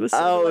responded was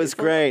so it was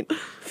great.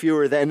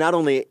 Fewer than not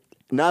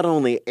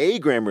only a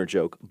grammar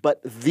joke,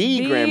 but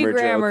the grammar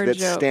joke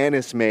that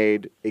Stannis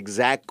made.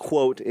 Exact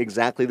quote,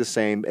 exactly the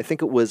same. I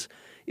think it was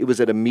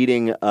at a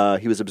meeting.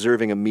 He was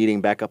observing a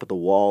meeting back up at the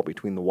wall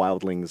between the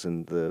Wildlings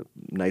and the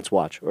Night's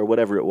Watch, or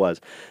whatever it was.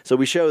 So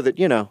we show that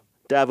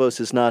Davos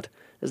is not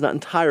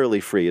entirely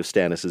free of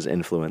Stannis'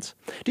 influence.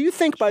 Do you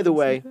think, by the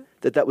way,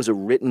 that was a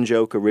written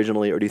joke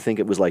originally, or do you think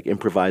it was like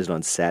improvised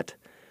on set?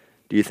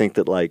 Do you think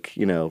that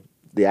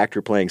the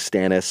actor playing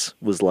Stannis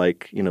was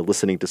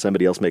listening to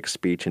somebody else make a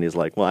speech and he's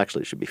like, well,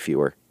 actually it should be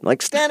fewer.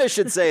 Like, Stannis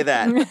should say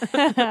that.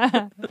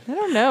 I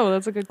don't know.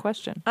 That's a good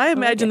question. I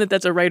imagine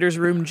that's a writer's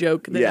room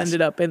joke that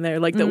ended up in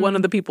there. Like that one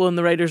of the people in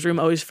the writer's room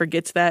always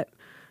forgets that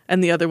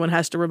and the other one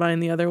has to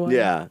remind the other one.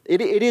 Yeah,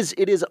 it is.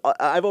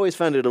 I've always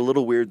found it a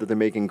little weird that they're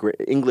making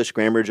English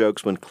grammar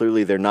jokes when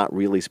clearly they're not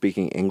really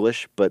speaking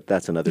English, but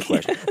that's another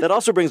question. That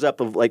also brings up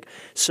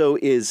so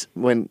is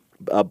when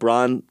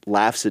Bronn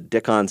laughs at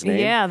Dickon's name.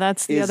 Yeah,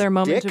 that's the other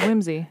moment of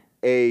whimsy.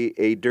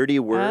 A dirty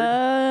word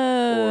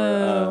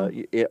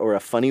or a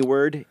funny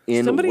word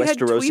in Somebody Westerosi? had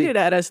tweeted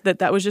at us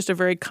that was just a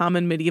very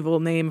common medieval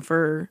name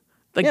for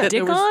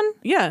Dickon?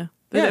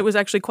 It was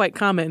actually quite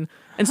common.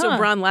 And so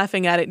Bronn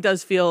laughing at it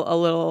does feel a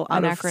little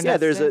anachronistic. Yeah,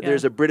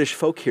 there's a British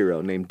folk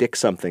hero named Dick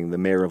something, the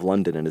mayor of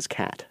London, and his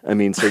cat. I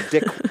mean, so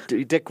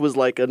Dick was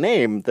like a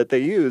name that they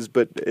use,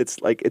 but it's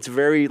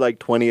very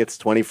 20th,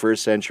 21st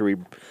century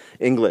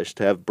English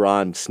to have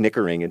Bronn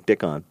snickering at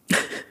Dickon.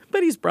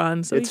 But he's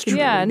Bronn, so it's true.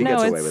 Yeah, he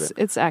gets no, away with it.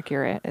 It's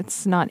accurate.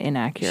 It's not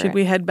inaccurate. Should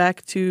we head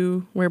back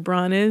to where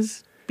Bronn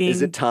is?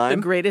 Is it time?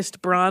 The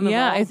greatest Bronn of all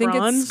Yeah, I think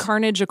Bronns? it's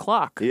Carnage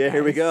o'clock. Yeah,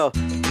 here we go.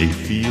 A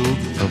field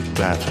of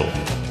battle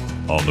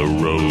on the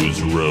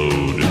Rose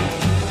Road.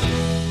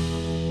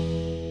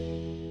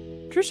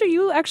 Trisha,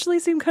 you actually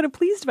seem kind of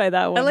pleased by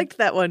that one. I liked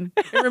that one.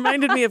 It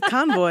reminded me of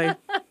Convoy.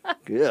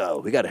 Yeah,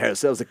 we got to have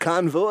ourselves a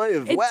convoy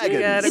of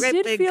wagons.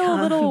 It did feel a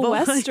little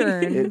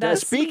Western.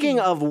 Speaking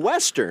of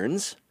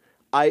Westerns,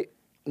 I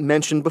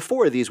mentioned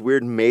before these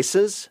weird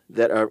mesas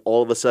that are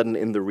all of a sudden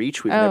in the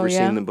Reach. We've never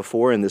seen them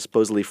before in this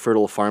supposedly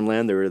fertile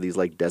farmland. There are these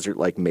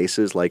desert-like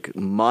mesas, like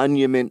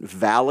Monument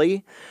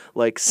Valley,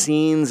 like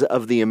scenes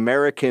of the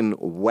American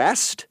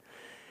West.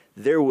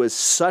 There was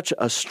such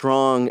a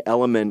strong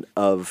element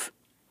of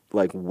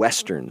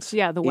Westerns.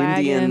 Yeah, the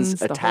Indians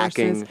wagons,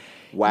 attacking the horses.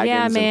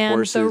 Wagons and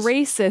horses. The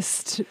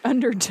racist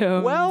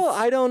undertones. Well,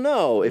 I don't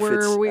know if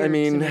it's. Weird I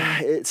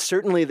mean,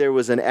 certainly there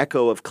was an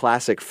echo of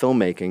classic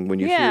filmmaking when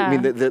you hear. I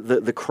mean,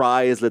 the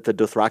cries that the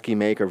Dothraki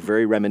make are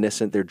very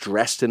reminiscent. They're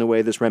dressed in a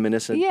way that's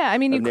reminiscent. Yeah, I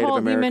mean, of Native you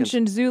Americans.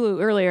 mentioned Zulu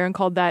earlier and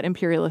called that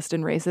imperialist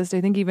and racist.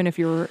 I think even if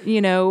you're,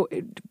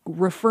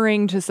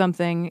 referring to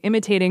something,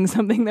 imitating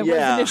something that was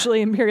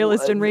initially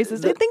imperialist and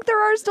racist, I think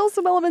there are still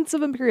some elements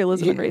of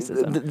imperialism and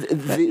racism.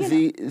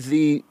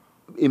 The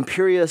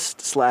imperialist /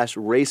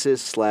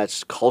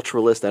 racist /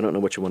 culturalist, I don't know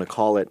what you want to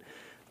call it,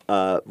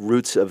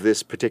 roots of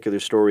this particular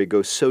story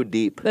go so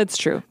deep. That's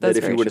true. That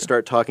if you were to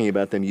start talking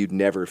about them, you'd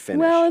never finish.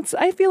 Well,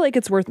 I feel like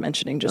it's worth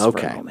mentioning just for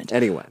a moment.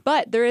 Anyway.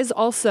 But there is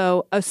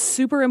also a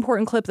super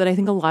important clip that I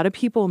think a lot of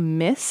people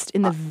missed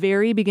in the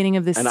very beginning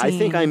of this scene. And I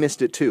think I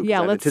missed it too.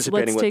 Yeah, I'm let's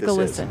take a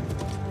listen.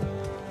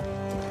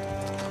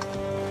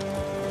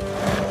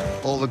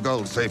 All the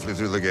gold safely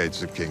through the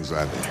gates at King's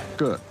Landing.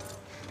 Good.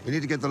 We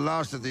need to get the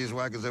last of these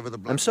wagons over the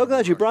I'm so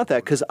glad you brought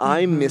that because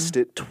I missed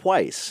it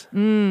twice.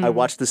 I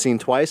watched the scene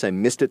twice. I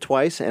missed it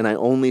twice, and I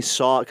only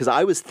saw because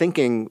I was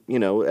thinking,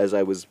 as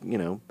I was,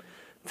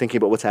 thinking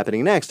about what's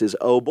happening next. Is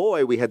oh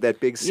boy, we had that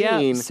big scene. Yeah,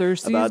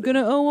 Cersei's about,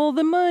 gonna owe all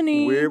the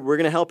money. We're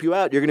gonna help you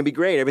out. You're gonna be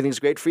great. Everything's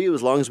great for you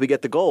as long as we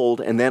get the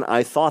gold. And then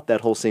I thought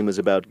that whole scene was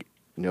about,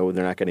 they're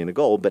not getting the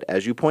gold. But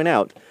as you point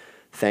out,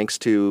 thanks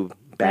to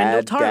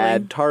Bad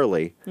Dad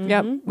Tarly,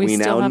 Yep, we still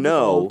now have the know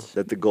gold.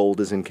 that the gold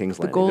is in King's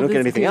Landing. gold They don't get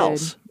is anything good.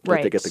 else, but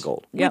they Right. get the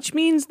gold. Which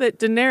means that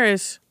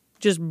Daenerys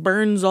just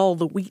burns all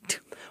the wheat.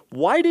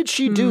 Why did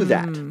she do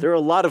that? There are a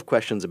lot of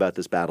questions about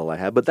this battle I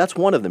have, but that's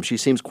one of them. She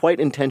seems quite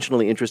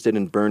intentionally interested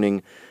in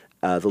burning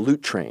the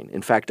loot train.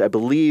 In fact, I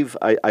believe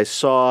I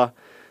saw.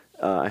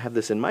 I have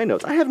this in my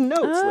notes. I have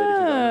notes, ladies and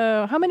gentlemen.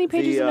 Oh, how many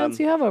pages of notes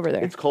do you have over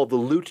there? It's called the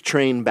Loot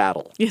Train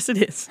Battle. Yes, it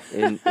is.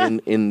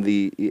 in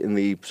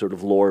the sort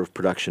of lore of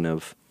production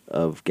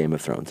of Game of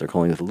Thrones. They're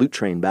calling it the Loot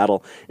Train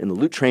Battle, and the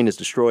loot train is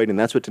destroyed, and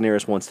that's what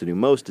Daenerys wants to do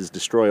most, is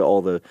destroy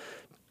all the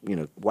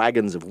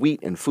wagons of wheat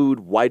and food.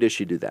 Why does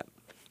she do that?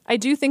 I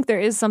do think there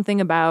is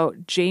something about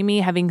Jaime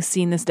having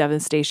seen this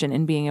devastation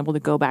and being able to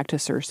go back to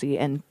Cersei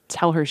and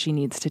tell her she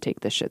needs to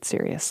take this shit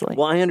seriously.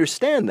 Well, I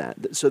understand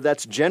that. So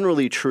that's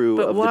generally true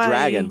But of why- the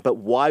dragon, but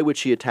why would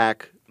she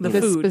attack The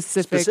The food.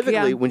 specifically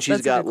yeah, when she's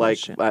that's a got good like,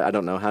 question. I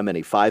don't know how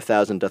many,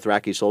 5,000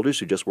 Dothraki soldiers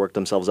who just worked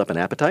themselves up an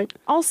appetite?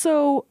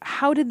 Also,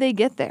 how did they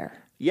get there?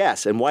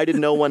 Yes, and why did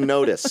no one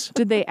notice?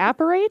 Did they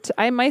apparate?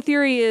 My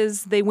theory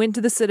is they went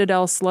to the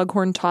Citadel,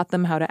 Slughorn taught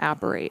them how to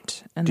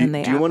apparate, and then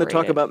they Do you want to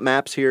talk apparated. about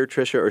maps here,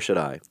 Tricia, or should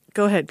I?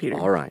 Go ahead, Peter.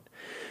 All right.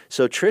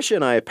 So Tricia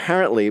and I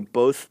apparently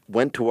both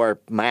went to our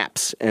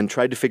maps and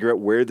tried to figure out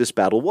where this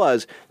battle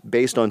was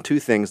based on two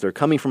things. They're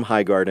coming from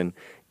Highgarden,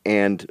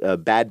 and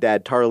Bad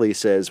Dad Tarly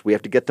says we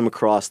have to get them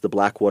across the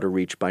Blackwater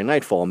Reach by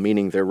nightfall,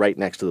 meaning they're right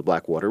next to the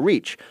Blackwater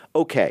Reach.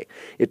 Okay.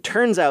 It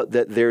turns out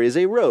that there is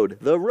a road,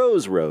 the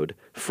Rose Road,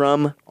 it's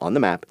on the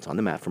map,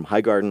 from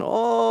Highgarden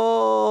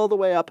all the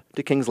way up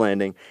to King's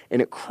Landing,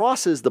 and it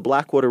crosses the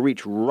Blackwater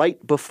Reach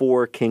right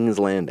before King's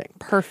Landing.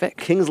 Perfect.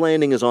 King's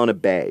Landing is on a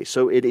bay,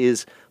 so it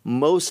is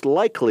most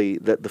likely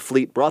that the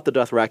fleet brought the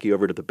Dothraki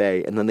over to the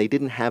bay, and then they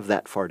didn't have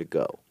that far to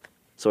go.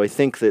 So I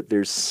think that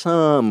there's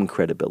some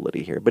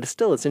credibility here, but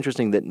it's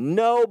interesting that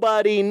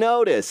nobody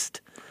noticed.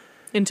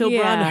 Until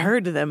Yeah. Bronn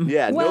heard them.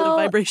 Yeah, No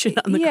vibration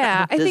on the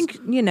Yeah, ground. I think,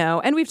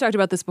 and we've talked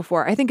about this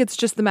before. I think it's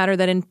just the matter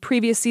that in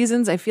previous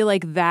seasons, I feel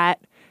like that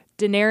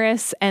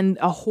Daenerys and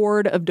a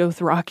horde of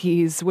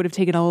Dothrakis would have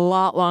taken a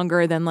lot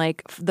longer than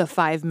like the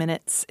 5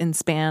 minutes in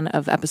span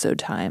of episode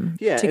time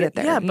to get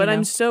there. Yeah, you but know?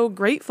 I'm so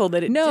grateful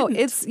that it didn't.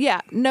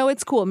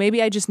 It's cool.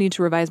 Maybe I just need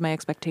to revise my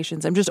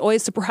expectations. I'm just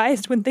always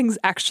surprised when things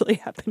actually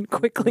happen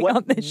quickly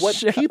on this What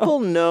show. people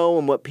know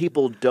and what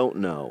people don't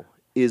know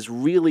is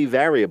really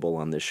variable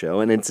on this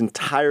show, and it's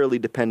entirely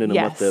dependent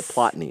on what the Yes.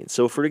 plot needs.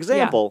 So, for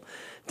example,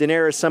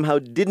 Daenerys somehow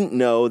didn't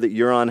know that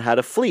Euron had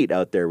a fleet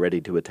out there ready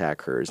to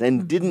attack hers,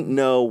 and didn't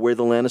know where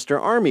the Lannister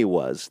army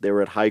was. They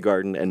were at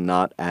Highgarden and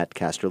not at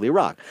Casterly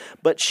Rock.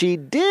 But she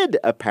did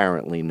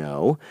apparently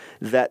know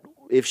that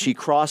if she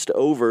crossed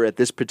over at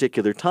this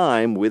particular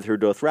time with her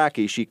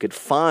Dothraki, she could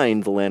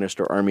find the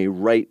Lannister army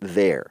right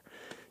there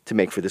to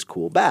make for this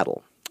cool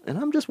battle. And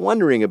I'm just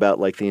wondering about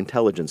like the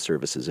intelligence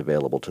services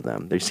available to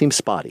them. They seem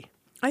spotty.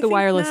 The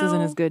wireless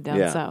isn't as good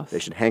down south. They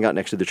should hang out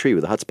next to the tree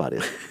where the hotspot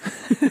is.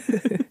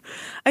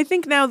 I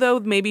think now, though,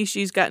 maybe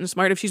she's gotten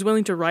smart. If she's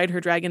willing to ride her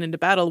dragon into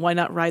battle, why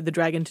not ride the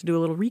dragon to do a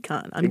little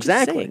recon? I'm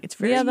just saying. It's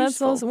very that's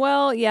useful.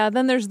 also,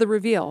 then there's the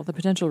reveal, the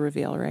potential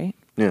reveal, right?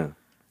 Yeah.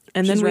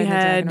 And She's then we riding the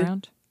dragon had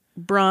around.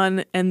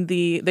 Bronn and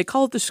they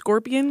call it the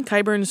Scorpion,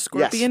 Qyburn's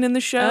Scorpion in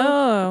the show.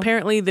 Oh.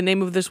 Apparently the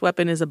name of this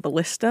weapon is a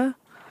ballista,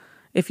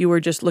 if you were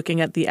just looking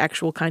at the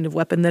actual kind of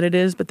weapon that it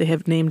is, but they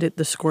have named it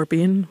the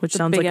Scorpion, which The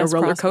sounds like a big-ass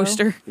roller crossbow?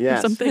 coaster or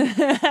Yes. something.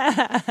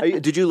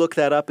 Did you look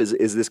that up?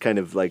 Is this kind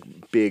of like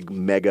big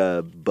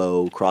mega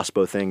bow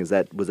crossbow thing? Was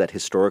that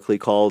historically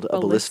called a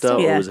ballista?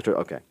 Yeah. Or was it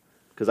okay?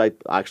 Because I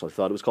actually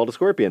thought it was called a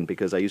scorpion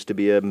because I used to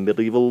be a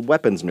medieval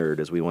weapons nerd,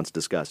 as we once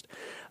discussed.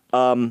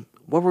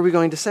 What were we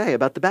going to say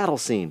about the battle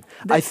scene?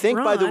 I think,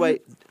 by the Bronn way,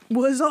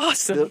 was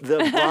awesome. the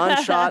Bronn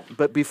shot.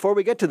 But before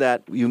we get to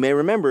that, you may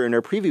remember in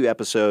our preview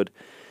episode,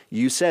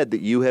 you said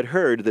that you had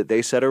heard that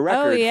they set a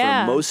record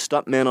yeah. for most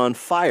stuntmen on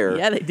fire.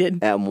 Yeah, they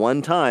did. At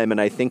one time,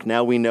 and I think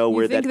now we know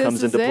where that think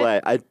comes this into is it?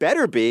 play. It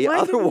better be,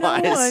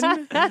 otherwise.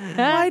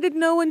 Why did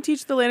no one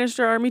teach the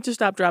Lannister army to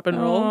stop, drop, and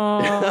roll?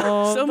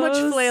 So much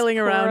those flailing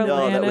around. poor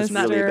No, that was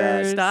really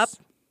bad. Lannisters. Stop,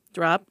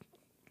 drop,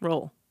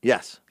 roll.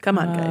 Yes. Come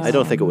on, guys. I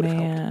don't think it would have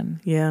helped.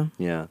 Man. Yeah.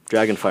 Yeah.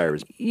 Dragonfire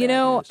is You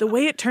know, The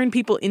way it turned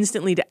people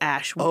instantly to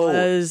ash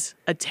was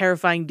a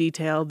terrifying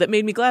detail that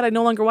made me glad I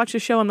no longer watch the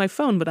show on my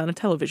phone, but on a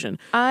television.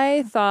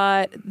 I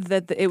thought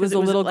that it was a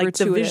little like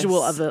gratuitous. the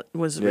visual of it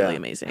was really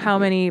amazing. How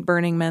many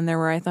burning men there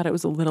were, I thought it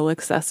was a little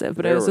excessive.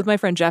 But I There was were. with my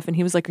friend Jeff, and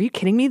he was like, "Are you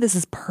kidding me? This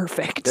is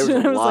perfect." There was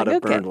And I a lot like,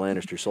 of okay. burned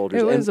Lannister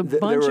soldiers. It was and a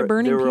bunch of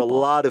burning There were a people.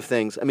 lot of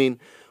things. I mean,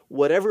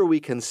 whatever we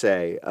can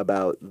say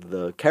about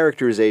the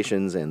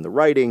characterizations and the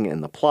writing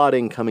and the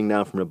plotting coming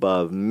down from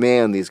above,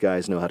 man, these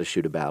guys know how to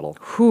shoot a battle.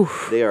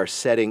 They are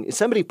setting...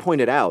 Somebody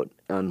pointed out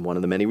on one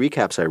of the many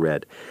recaps I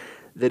read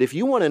that if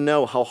you want to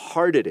know how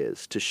hard it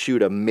is to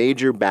shoot a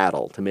major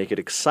battle, to make it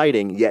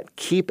exciting, yet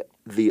keep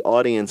the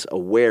audience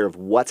aware of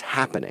what's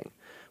happening,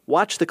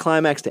 watch the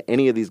climax to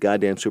any of these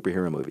goddamn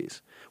superhero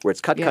movies where it's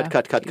cut,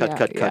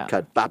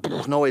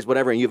 noise,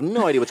 whatever, and you have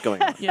no idea what's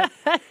going on.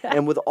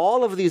 And with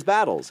all of these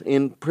battles,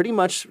 in pretty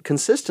much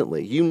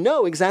consistently, you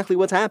know exactly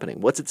what's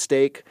happening, what's at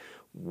stake,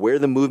 where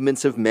the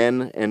movements of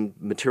men and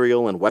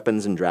material and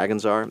weapons and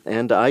dragons are,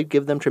 and I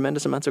give them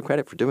tremendous amounts of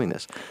credit for doing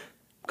this.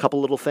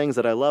 Couple little things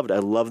that I loved. I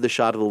love the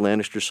shot of the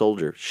Lannister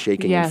soldier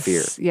shaking in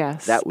fear.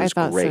 Yes, that was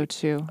I thought great.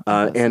 so too.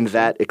 And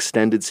that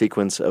extended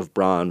sequence of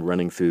Bronn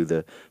running through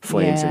the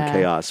flames and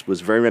chaos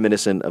was very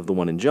reminiscent of the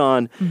one in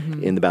Jon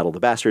in the Battle of the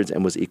Bastards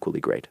and was equally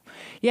great.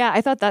 Yeah,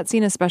 I thought that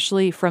scene,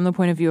 especially from the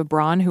point of view of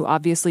Bronn, who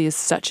obviously is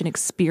such an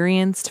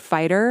experienced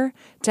fighter,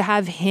 to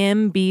have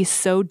him be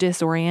so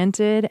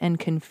disoriented and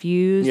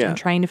confused and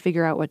trying to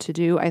figure out what to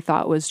do, I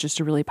thought was just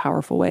a really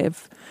powerful way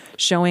of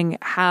showing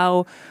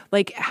how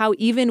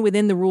even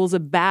within the rules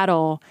of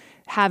battle,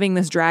 having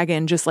this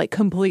dragon just like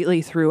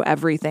completely threw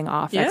everything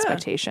off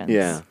expectations.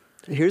 Yeah.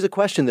 Here's a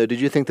question, though. Did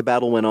you think the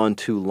battle went on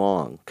too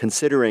long,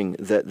 considering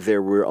that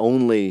there were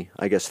only,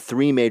 I guess,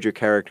 3 major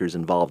characters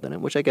involved in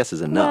it, which I guess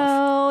is enough?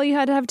 Well, you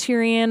had to have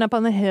Tyrion up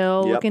on the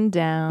hill looking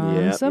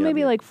down. So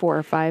maybe like 4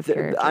 or 5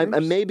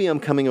 characters. Maybe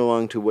I'm coming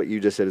along to what you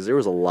just said, is there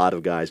was a lot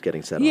of guys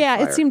getting set on fire.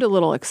 Yeah, it seemed a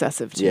little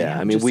excessive to me.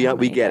 I mean,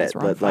 we get it,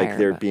 but like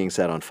they're being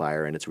set on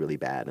fire and it's really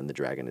bad and the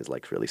dragon is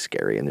like really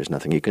scary and there's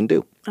nothing you can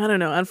do. I don't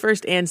know. On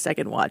first and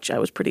second watch, I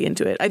was pretty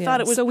into it. I thought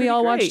it was So we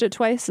all great. watched it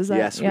twice? Is that?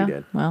 Yes, we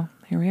did. Well,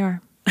 here we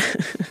are.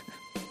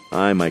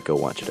 I might go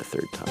watch it a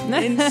third time.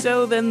 And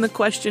so then the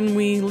question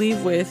we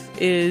leave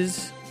with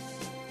is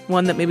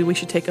one that maybe we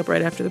should take up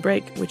right after the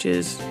break, which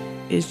is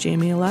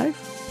Jaime alive?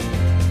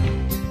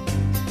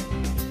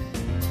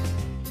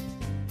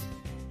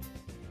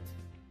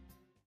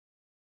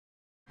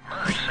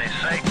 Mercy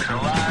sakes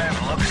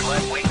alive, looks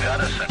like we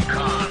got us a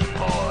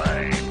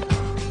convoy.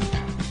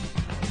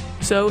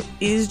 So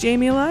is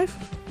Jaime alive?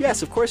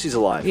 Yes, of course he's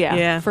alive.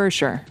 Yeah, for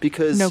sure.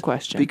 Because no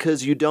question.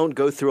 Because you don't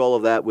go through all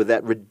of that with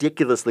that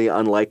ridiculously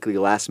unlikely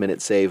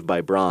last-minute save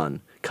by Bronn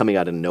coming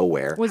out of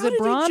nowhere. Was it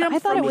Bronn? I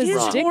thought it was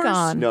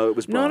Dickon. No, it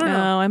was Bronn.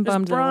 No, I'm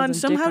bummed that it Bronn wasn't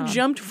somehow Dickon.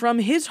 jumped from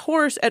his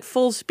horse at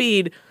full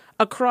speed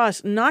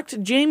across, knocked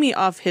Jaime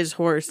off his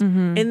horse,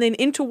 and then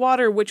into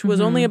water, which was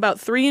only about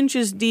 3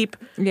 inches deep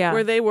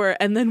where they were,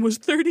 and then was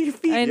 30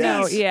 feet I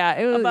know, deep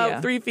it was,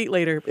 about 3 feet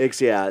later.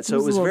 So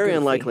it was very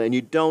unlikely, and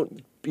you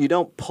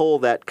don't pull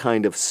that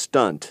kind of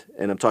stunt,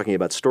 and I'm talking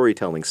about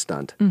storytelling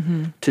stunt,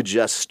 to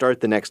just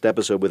start the next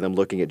episode with them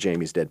looking at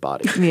Jaime's dead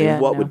body.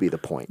 What would be the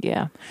point?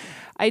 Yeah.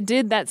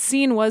 That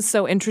scene was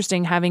so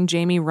interesting, having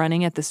Jaime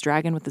running at this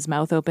dragon with his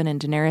mouth open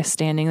and Daenerys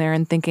standing there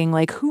and thinking,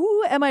 like,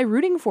 who am I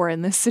rooting for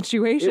in this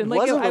situation?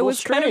 I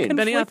was kind of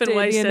conflicted, Benioff and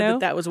Weiss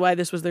said that was why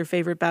this was their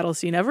favorite battle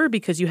scene ever,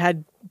 because you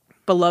had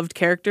beloved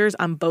characters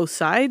on both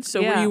sides.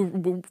 So were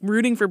you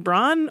rooting for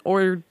Bronn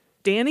or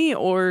Dany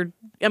or,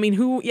 I mean,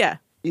 who,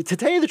 To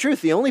tell you the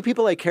truth, the only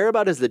people I care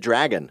about is the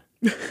dragon.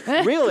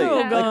 Really?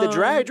 Like the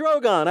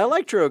Drogon. I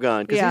like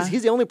Drogon because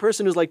he's the only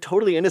person who's like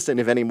totally innocent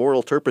of any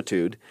moral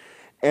turpitude.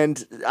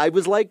 And I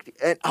was like,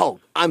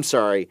 I'm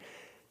sorry.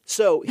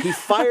 So he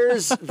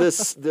fires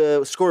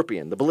the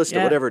scorpion, the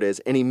ballista, whatever it is,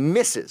 and he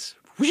misses.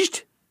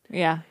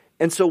 Yeah.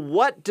 And so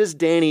what does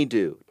Dany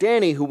do?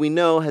 Dany, who we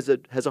know has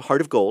a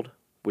heart of gold,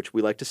 which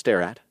we like to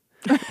stare at,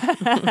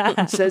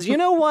 says, you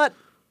know what?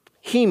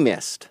 He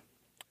missed.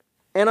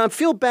 And I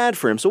feel bad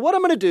for him. So what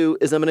I'm going to do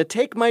is I'm going to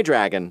take my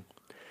dragon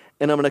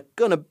and I'm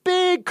going to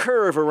big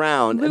curve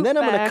around and then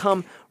I'm going to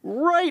come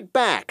right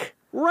back,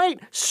 right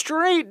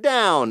straight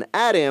down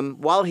at him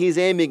while he's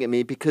aiming at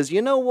me because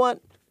you know what?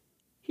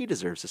 He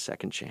deserves a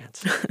second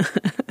chance.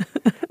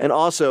 And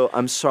also,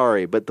 I'm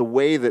sorry, but the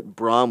way that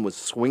Bronn was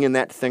swinging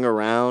that thing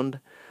around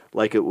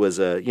like it was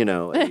an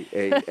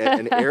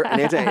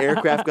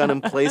anti-aircraft gun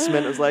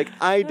emplacement. It was like,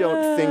 I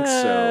don't think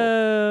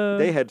so.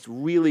 They had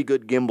really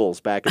good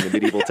gimbals back in the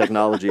medieval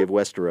technology of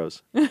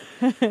Westeros.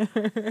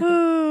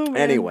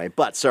 Anyway,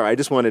 but sorry, I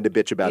just wanted to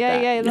bitch about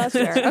that. Yeah, that's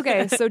fair.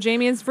 Okay, so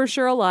Jaime is for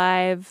sure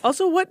alive.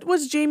 Also, what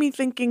was Jaime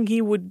thinking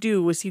he would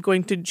do? Was he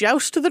going to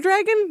joust the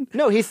dragon?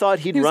 No, he thought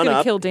he'd run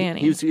up. Kill Dany.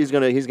 He's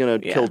gonna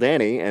kill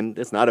Dany, and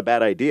it's not a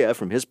bad idea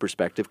from his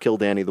perspective. Kill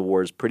Dany, the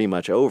war's pretty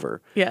much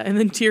over. Yeah, and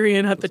then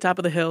Tyrion at the top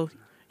of the hill.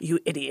 You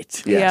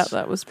idiot. Yes. Yeah,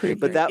 that was pretty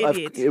good. But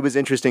it was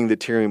interesting that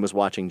Tyrion was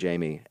watching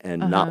Jaime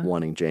and not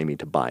wanting Jaime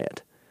to buy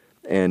it.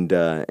 And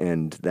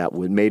that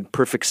made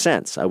perfect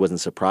sense. I wasn't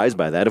surprised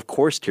by that. Of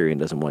course Tyrion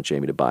doesn't want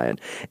Jaime to buy it.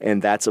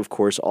 And that's, of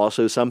course,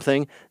 also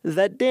something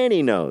that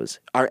Dany knows.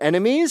 Our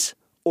enemies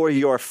or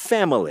your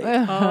family?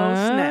 Oh,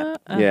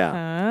 snap.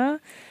 Yeah.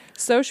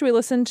 So should we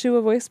listen to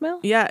a voicemail?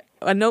 Yeah,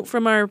 a note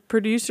from our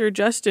producer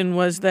Justin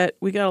was that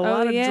we got a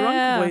lot of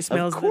drunk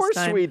voicemails Of course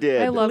this time. we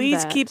did. I love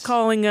Please that. keep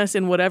calling us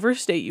in whatever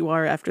state you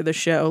are after the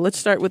show. Let's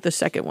start with the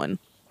second one.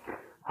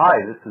 Hi,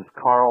 this is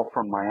Carl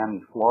from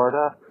Miami,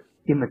 Florida.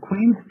 In The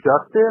Queen's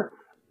Justice,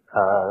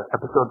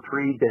 episode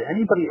 3, did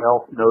anybody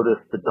else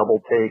notice the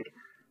double take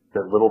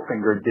that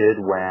Littlefinger did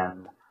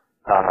when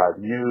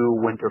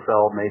new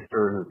Winterfell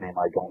Maester, whose name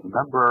I don't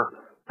remember,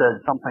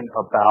 said something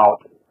about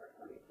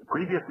the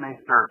previous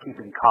Maester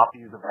keeping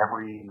copies of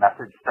every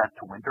message sent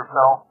to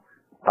Winterfell?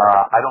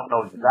 I don't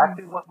know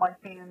exactly what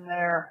might be in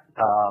there,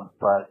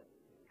 but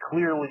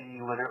clearly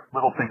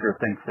Littlefinger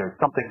thinks there's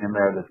something in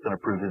there that's going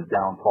to prove his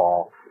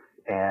downfall.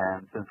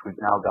 And since we've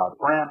now got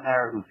Bran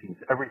there, who sees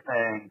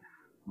everything,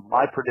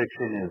 my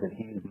prediction is that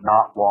he's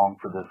not long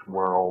for this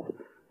world.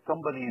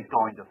 Somebody's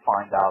going to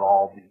find out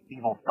all the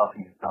evil stuff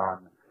he's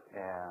done,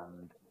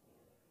 and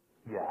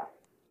yeah.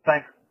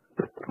 Thanks.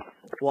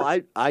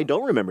 Well, I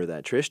don't remember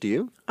that. Trish, do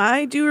you?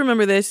 I do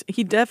remember this.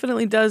 He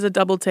definitely does a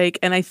double take,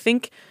 and I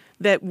think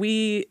that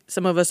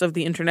some of us of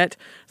the internet,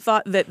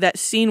 thought that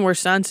scene where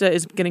Sansa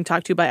is getting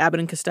talked to by Abbott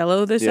and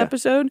Costello this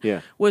episode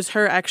was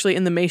her actually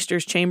in the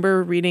Maester's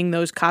chamber reading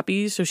those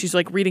copies. So she's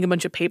like reading a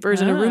bunch of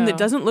papers in a room that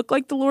doesn't look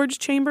like the Lord's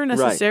chamber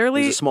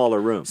necessarily. Right. It's a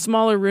smaller room.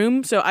 Smaller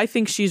room. So I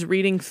think she's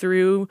reading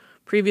through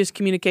previous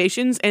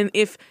communications, and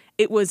if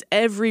it was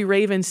every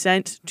raven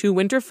sent to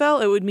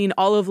Winterfell, it would mean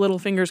all of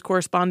Littlefinger's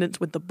correspondence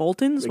with the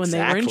Boltons when they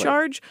were in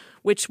charge,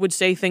 which would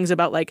say things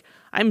about like,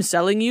 I'm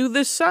selling you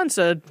this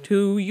Sansa,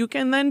 who you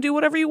can then do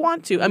whatever you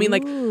want to. I mean,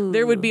 like,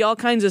 there would be all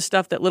kinds of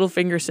stuff that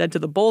Littlefinger said to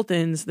the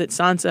Boltons that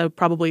Sansa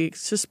probably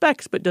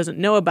suspects but doesn't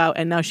know about,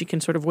 and now she can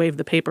sort of wave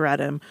the paper at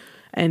him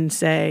and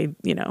say,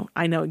 you know,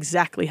 I know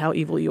exactly how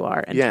evil you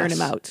are, and turn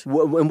him out.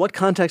 In what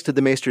context did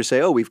the Maester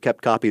say, oh, we've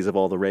kept copies of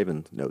all the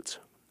Raven notes?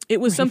 It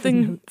was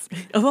something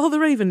of all the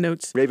Raven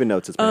notes. Raven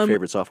Notes is my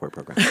favorite software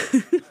program.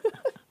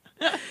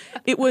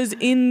 It was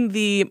in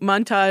the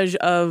montage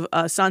of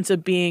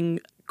Sansa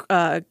being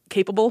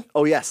capable.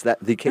 Oh, yes, the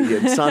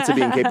Sansa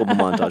being capable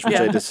montage, which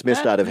I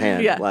dismissed out of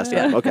hand last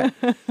time. Okay.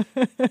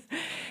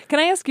 Can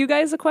I ask you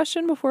guys a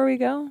question before we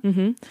go?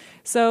 Mm-hmm.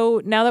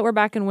 So now that we're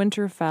back in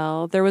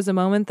Winterfell, there was a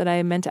moment that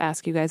I meant to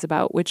ask you guys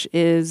about, which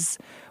is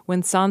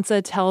when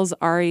Sansa tells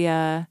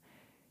Arya,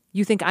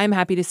 you think I'm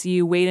happy to see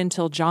you, wait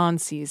until Jon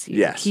sees you.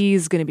 Yes.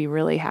 He's going to be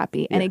really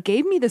happy. And it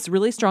gave me this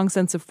really strong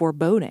sense of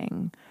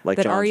foreboding like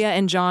that Jon's. Arya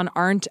and Jon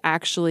aren't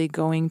actually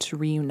going to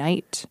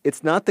reunite.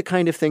 It's not the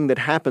kind of thing that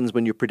happens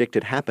when you predict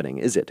it happening,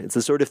 is it? It's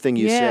the sort of thing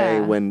you say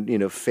when, you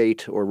know,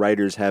 fate or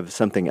writers have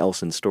something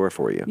else in store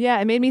for you. Yeah,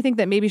 it made me think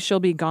that maybe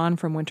she'll be gone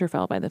from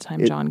Winterfell by the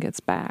time Jon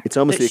gets back. It's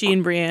almost that she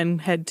and Brienne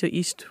head to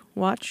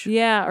Eastwatch.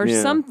 Yeah, or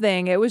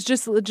something. It was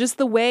just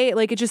the way,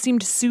 like, it just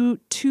seemed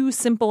too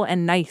simple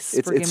and nice.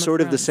 It's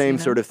sort of the same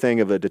sort of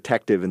thing of a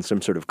detective in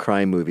some sort of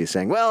crime movie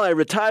saying, well, I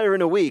retire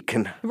in a week,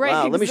 and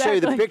wow, let me show you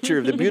the picture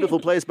of the beautiful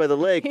place by the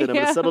lake that I'm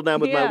going to settle down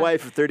with my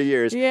wife for 30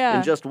 years.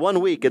 In just 1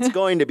 week, it's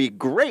going to be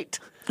great.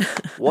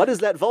 What is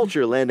that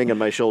vulture landing on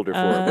my shoulder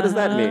for? What does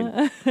that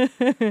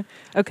mean?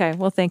 Okay,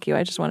 well, thank you.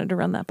 I just wanted to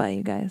run that by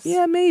you guys.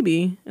 Yeah,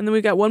 maybe. And then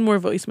we got one more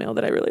voicemail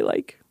that I really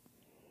like.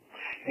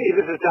 Hey,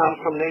 this is Don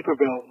from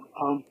Naperville.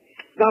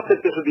 Not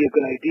that this would be a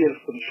good idea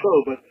for the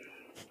show, but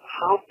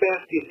how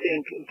fast do you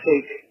think it would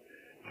take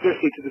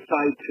Cersei to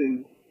decide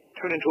to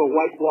turn into a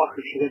White Walker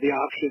if she had the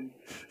option,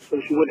 so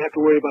she wouldn't have to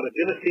worry about a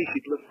dynasty,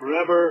 she'd live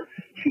forever,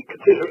 she'd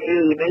consider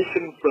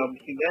alienation from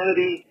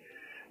humanity,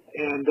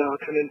 and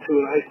turn into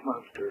an ice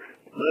monster.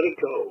 Let it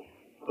go.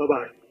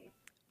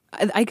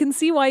 Bye-bye. I can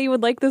see why you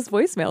would like this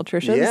voicemail,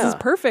 Trisha. This is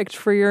perfect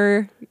for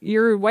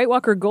your White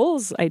Walker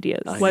goals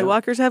ideas. White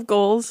Walkers have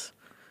goals.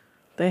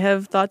 They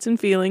have thoughts and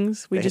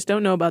feelings. We just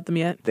don't know about them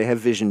yet. They have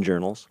vision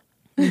journals.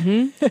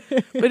 Mm-hmm.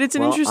 But it's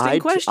an interesting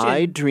question.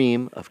 I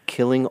dream of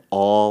killing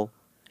all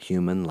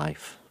human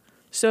life.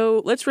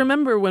 So let's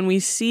remember when we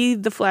see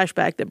the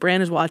flashback that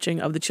Bran is watching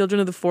of the Children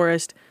of the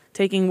Forest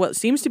taking what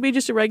seems to be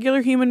just a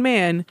regular human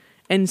man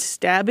and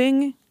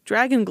stabbing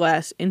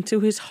dragonglass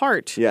into his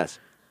heart. Yes.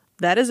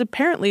 That is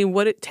apparently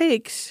what it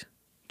takes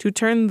to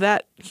turn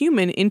that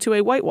human into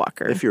a White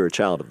Walker. If you're a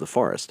child of the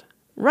forest.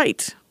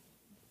 Right.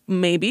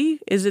 Maybe.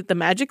 Is it the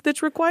magic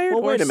that's required,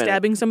 or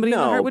stabbing somebody in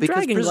the heart with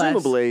dragonglass? Because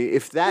presumably,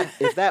 if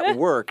that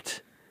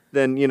worked,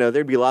 then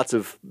there'd be lots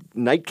of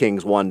Night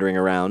Kings wandering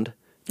around.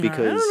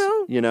 Because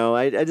I don't know.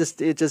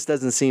 It just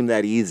doesn't seem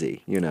that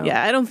easy.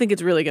 Yeah, I don't think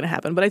it's really going to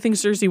happen. But I think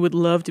Cersei would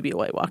love to be a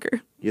White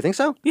Walker. You think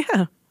so?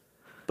 Yeah.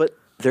 But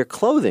their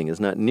clothing is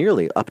not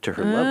nearly up to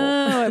her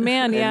level. Oh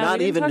man, yeah. And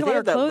not even they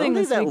have that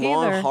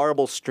long,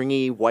 horrible,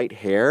 stringy white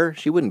hair.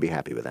 She wouldn't be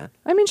happy with that.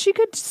 I mean, she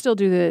could still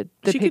do the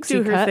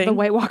pixie cut, the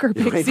White Walker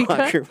pixie cut.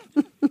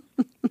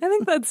 I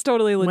think that's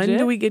totally legit. When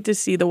do we get to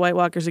see the White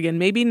Walkers again?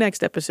 Maybe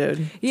next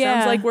episode.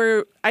 Yeah. Sounds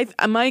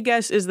like my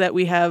guess is that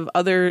we have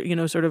other,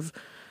 sort of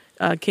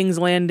King's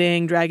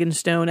Landing,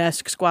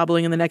 Dragonstone-esque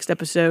squabbling in the next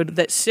episode,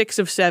 that 6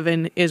 of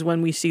 7 is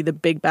when we see the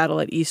big battle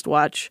at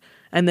Eastwatch.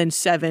 And then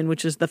 7,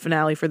 which is the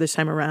finale for this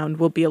time around,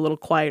 will be a little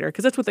quieter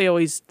because that's what they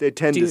always do.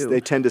 They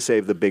tend to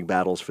save the big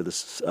battles for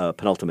this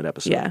penultimate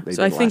episode. Yeah, They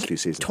so did I the think last few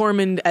seasons.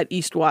 Tormund at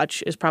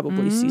Eastwatch is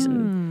probably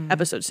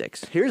episode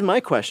 6. Here's my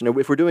question: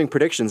 if we're doing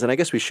predictions, and I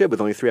guess we should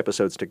with only 3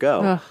 episodes to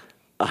go. Ugh.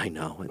 I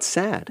know it's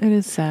sad. It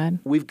is sad.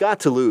 We've got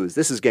to lose.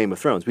 This is Game of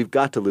Thrones. We've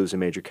got to lose a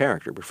major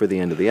character before the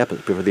end of the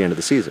before the end of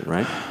the season,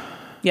 right?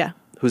 Yeah.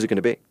 Who's it going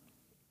to be?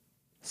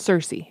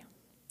 Cersei.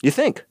 You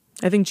think?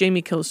 I think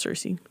Jaime kills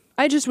Cersei.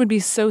 I just would be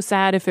so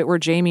sad if it were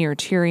Jaime or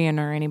Tyrion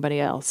or anybody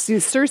else. See,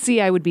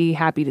 Cersei, I would be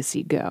happy to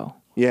see go.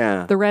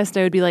 Yeah. The rest,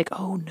 I would be like,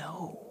 oh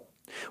no.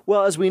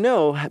 Well, as we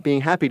know,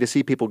 being happy to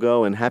see people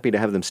go and happy to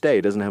have them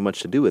stay doesn't have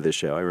much to do with this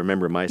show. I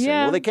remember my saying,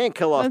 well, they can't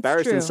kill off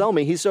Barristan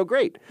Selmy. He's so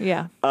great.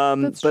 Yeah.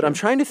 But I'm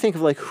trying to think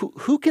of like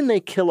who can they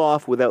kill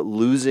off without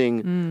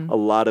losing a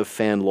lot of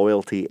fan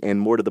loyalty and,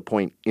 more to the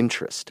point,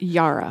 interest?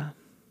 Yara.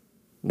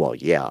 Well,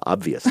 yeah,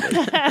 obviously.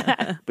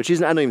 But I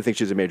don't even think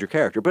she's a major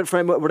character. But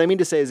what I mean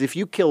to say is if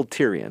you killed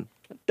Tyrion,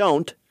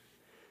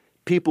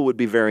 people would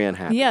be very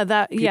unhappy.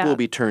 Yeah, people will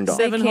be turned off.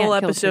 7 whole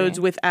episodes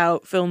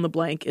without fill in the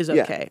blank is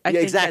okay. I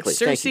think exactly.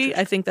 That's Cersei.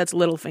 I think that's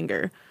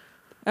Littlefinger.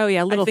 Oh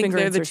yeah, Littlefinger. I think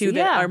they're and the Cersei. two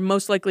that are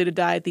most likely to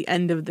die at the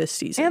end of this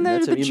season. And they're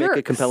That's the how you jerks. make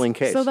a compelling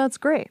case. So that's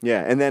great.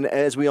 Yeah, and then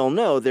as we all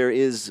know, there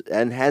is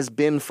and has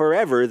been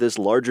forever this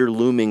larger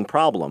looming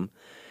problem.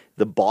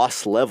 The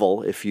boss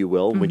level, if you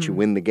will, once you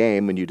win the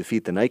game and you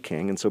defeat the Night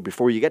King. And so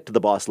before you get to the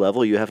boss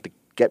level, you have to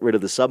get rid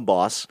of the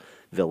sub-boss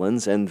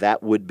villains, and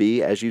that would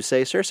be, as you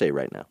say, Cersei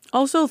right now.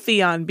 Also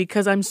Theon,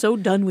 because I'm so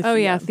done with Theon. Oh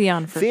yeah,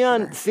 Theon for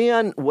sure.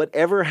 Theon,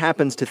 whatever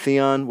happens to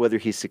Theon, whether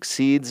he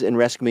succeeds in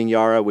rescuing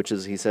Yara, which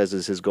is he says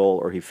is his goal,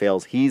 or he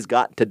fails, he's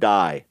got to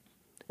die.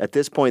 At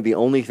this point, the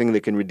only thing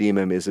that can redeem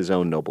him is his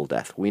own noble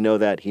death. We know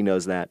that. He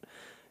knows that.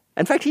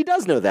 In fact, he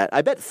does know that.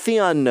 I bet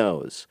Theon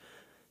knows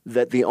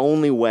that the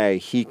only way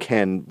he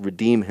can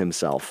redeem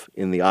himself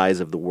in the eyes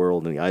of the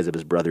world, in the eyes of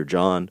his brother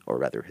Jon, or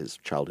rather his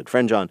childhood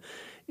friend Jon,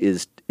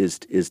 is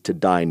to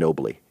die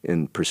nobly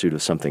in pursuit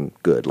of something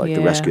good, like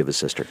the rescue of his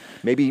sister.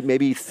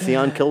 Maybe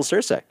Theon kills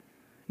Cersei.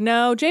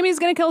 No, Jaime's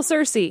going to kill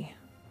Cersei.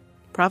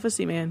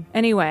 Prophecy, man.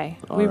 Anyway,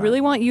 we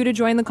really want you to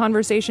join the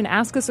conversation.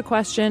 Ask us a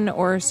question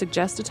or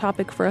suggest a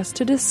topic for us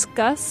to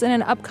discuss in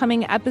an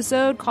upcoming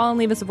episode. Call and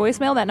leave us a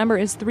voicemail. That number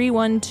is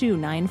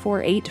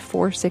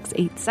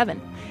 312-948-4687.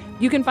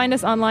 You can find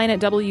us online at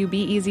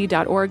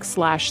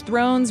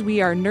wbez.org/thrones.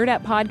 We are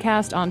Nerdette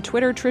Podcast on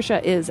Twitter.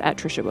 Trisha is at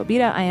Trisha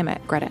Bobita. I am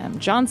at Greta M.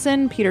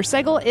 Johnson. Peter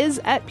Sagal is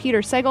at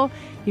Peter Sagal.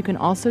 You can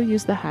also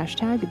use the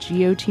hashtag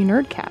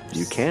GOTNerdcaps.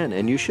 You can,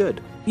 and you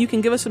should. You can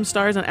give us some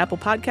stars on Apple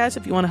Podcasts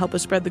if you want to help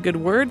us spread the good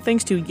word.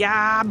 Thanks to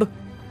Yab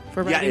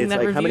for writing it's that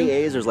like review. How many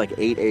A's? There's like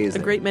 8 A's. A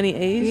great many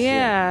A's.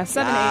 Yeah,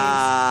 7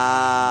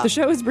 A's. The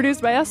show is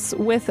produced by us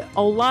with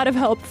a lot of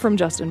help from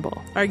Justin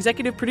Bull. Our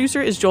executive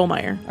producer is Joel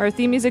Meyer. Our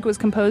theme music was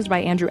composed by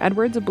Andrew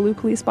Edwards of Blue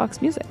Police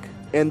Box Music.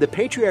 And the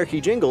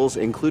patriarchy jingles,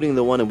 including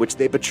the one in which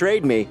they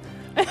betrayed me,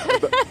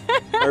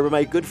 are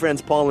my good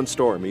friends Paul and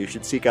Storm. You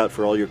should seek out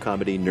for all your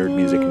comedy nerd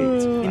music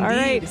needs. All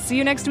right, see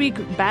you next week.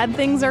 Bad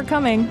things are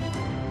coming.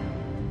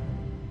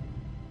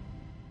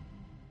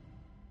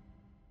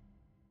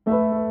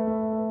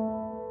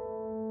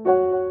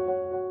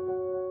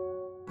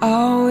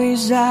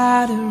 Always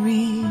out of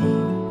reach.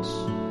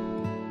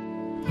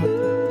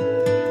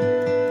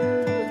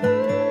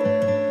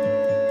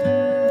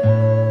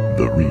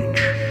 The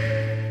Reach.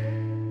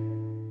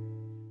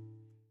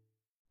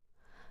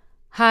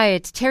 Hi,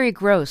 it's Terry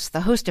Gross,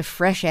 the host of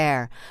Fresh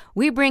Air.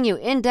 We bring you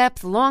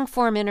in-depth,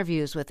 long-form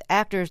interviews with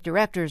actors,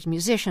 directors,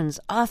 musicians,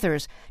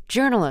 authors,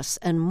 journalists,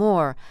 and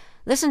more.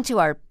 Listen to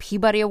our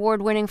Peabody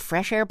Award-winning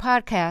Fresh Air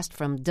podcast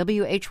from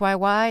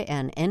WHYY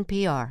and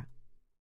NPR.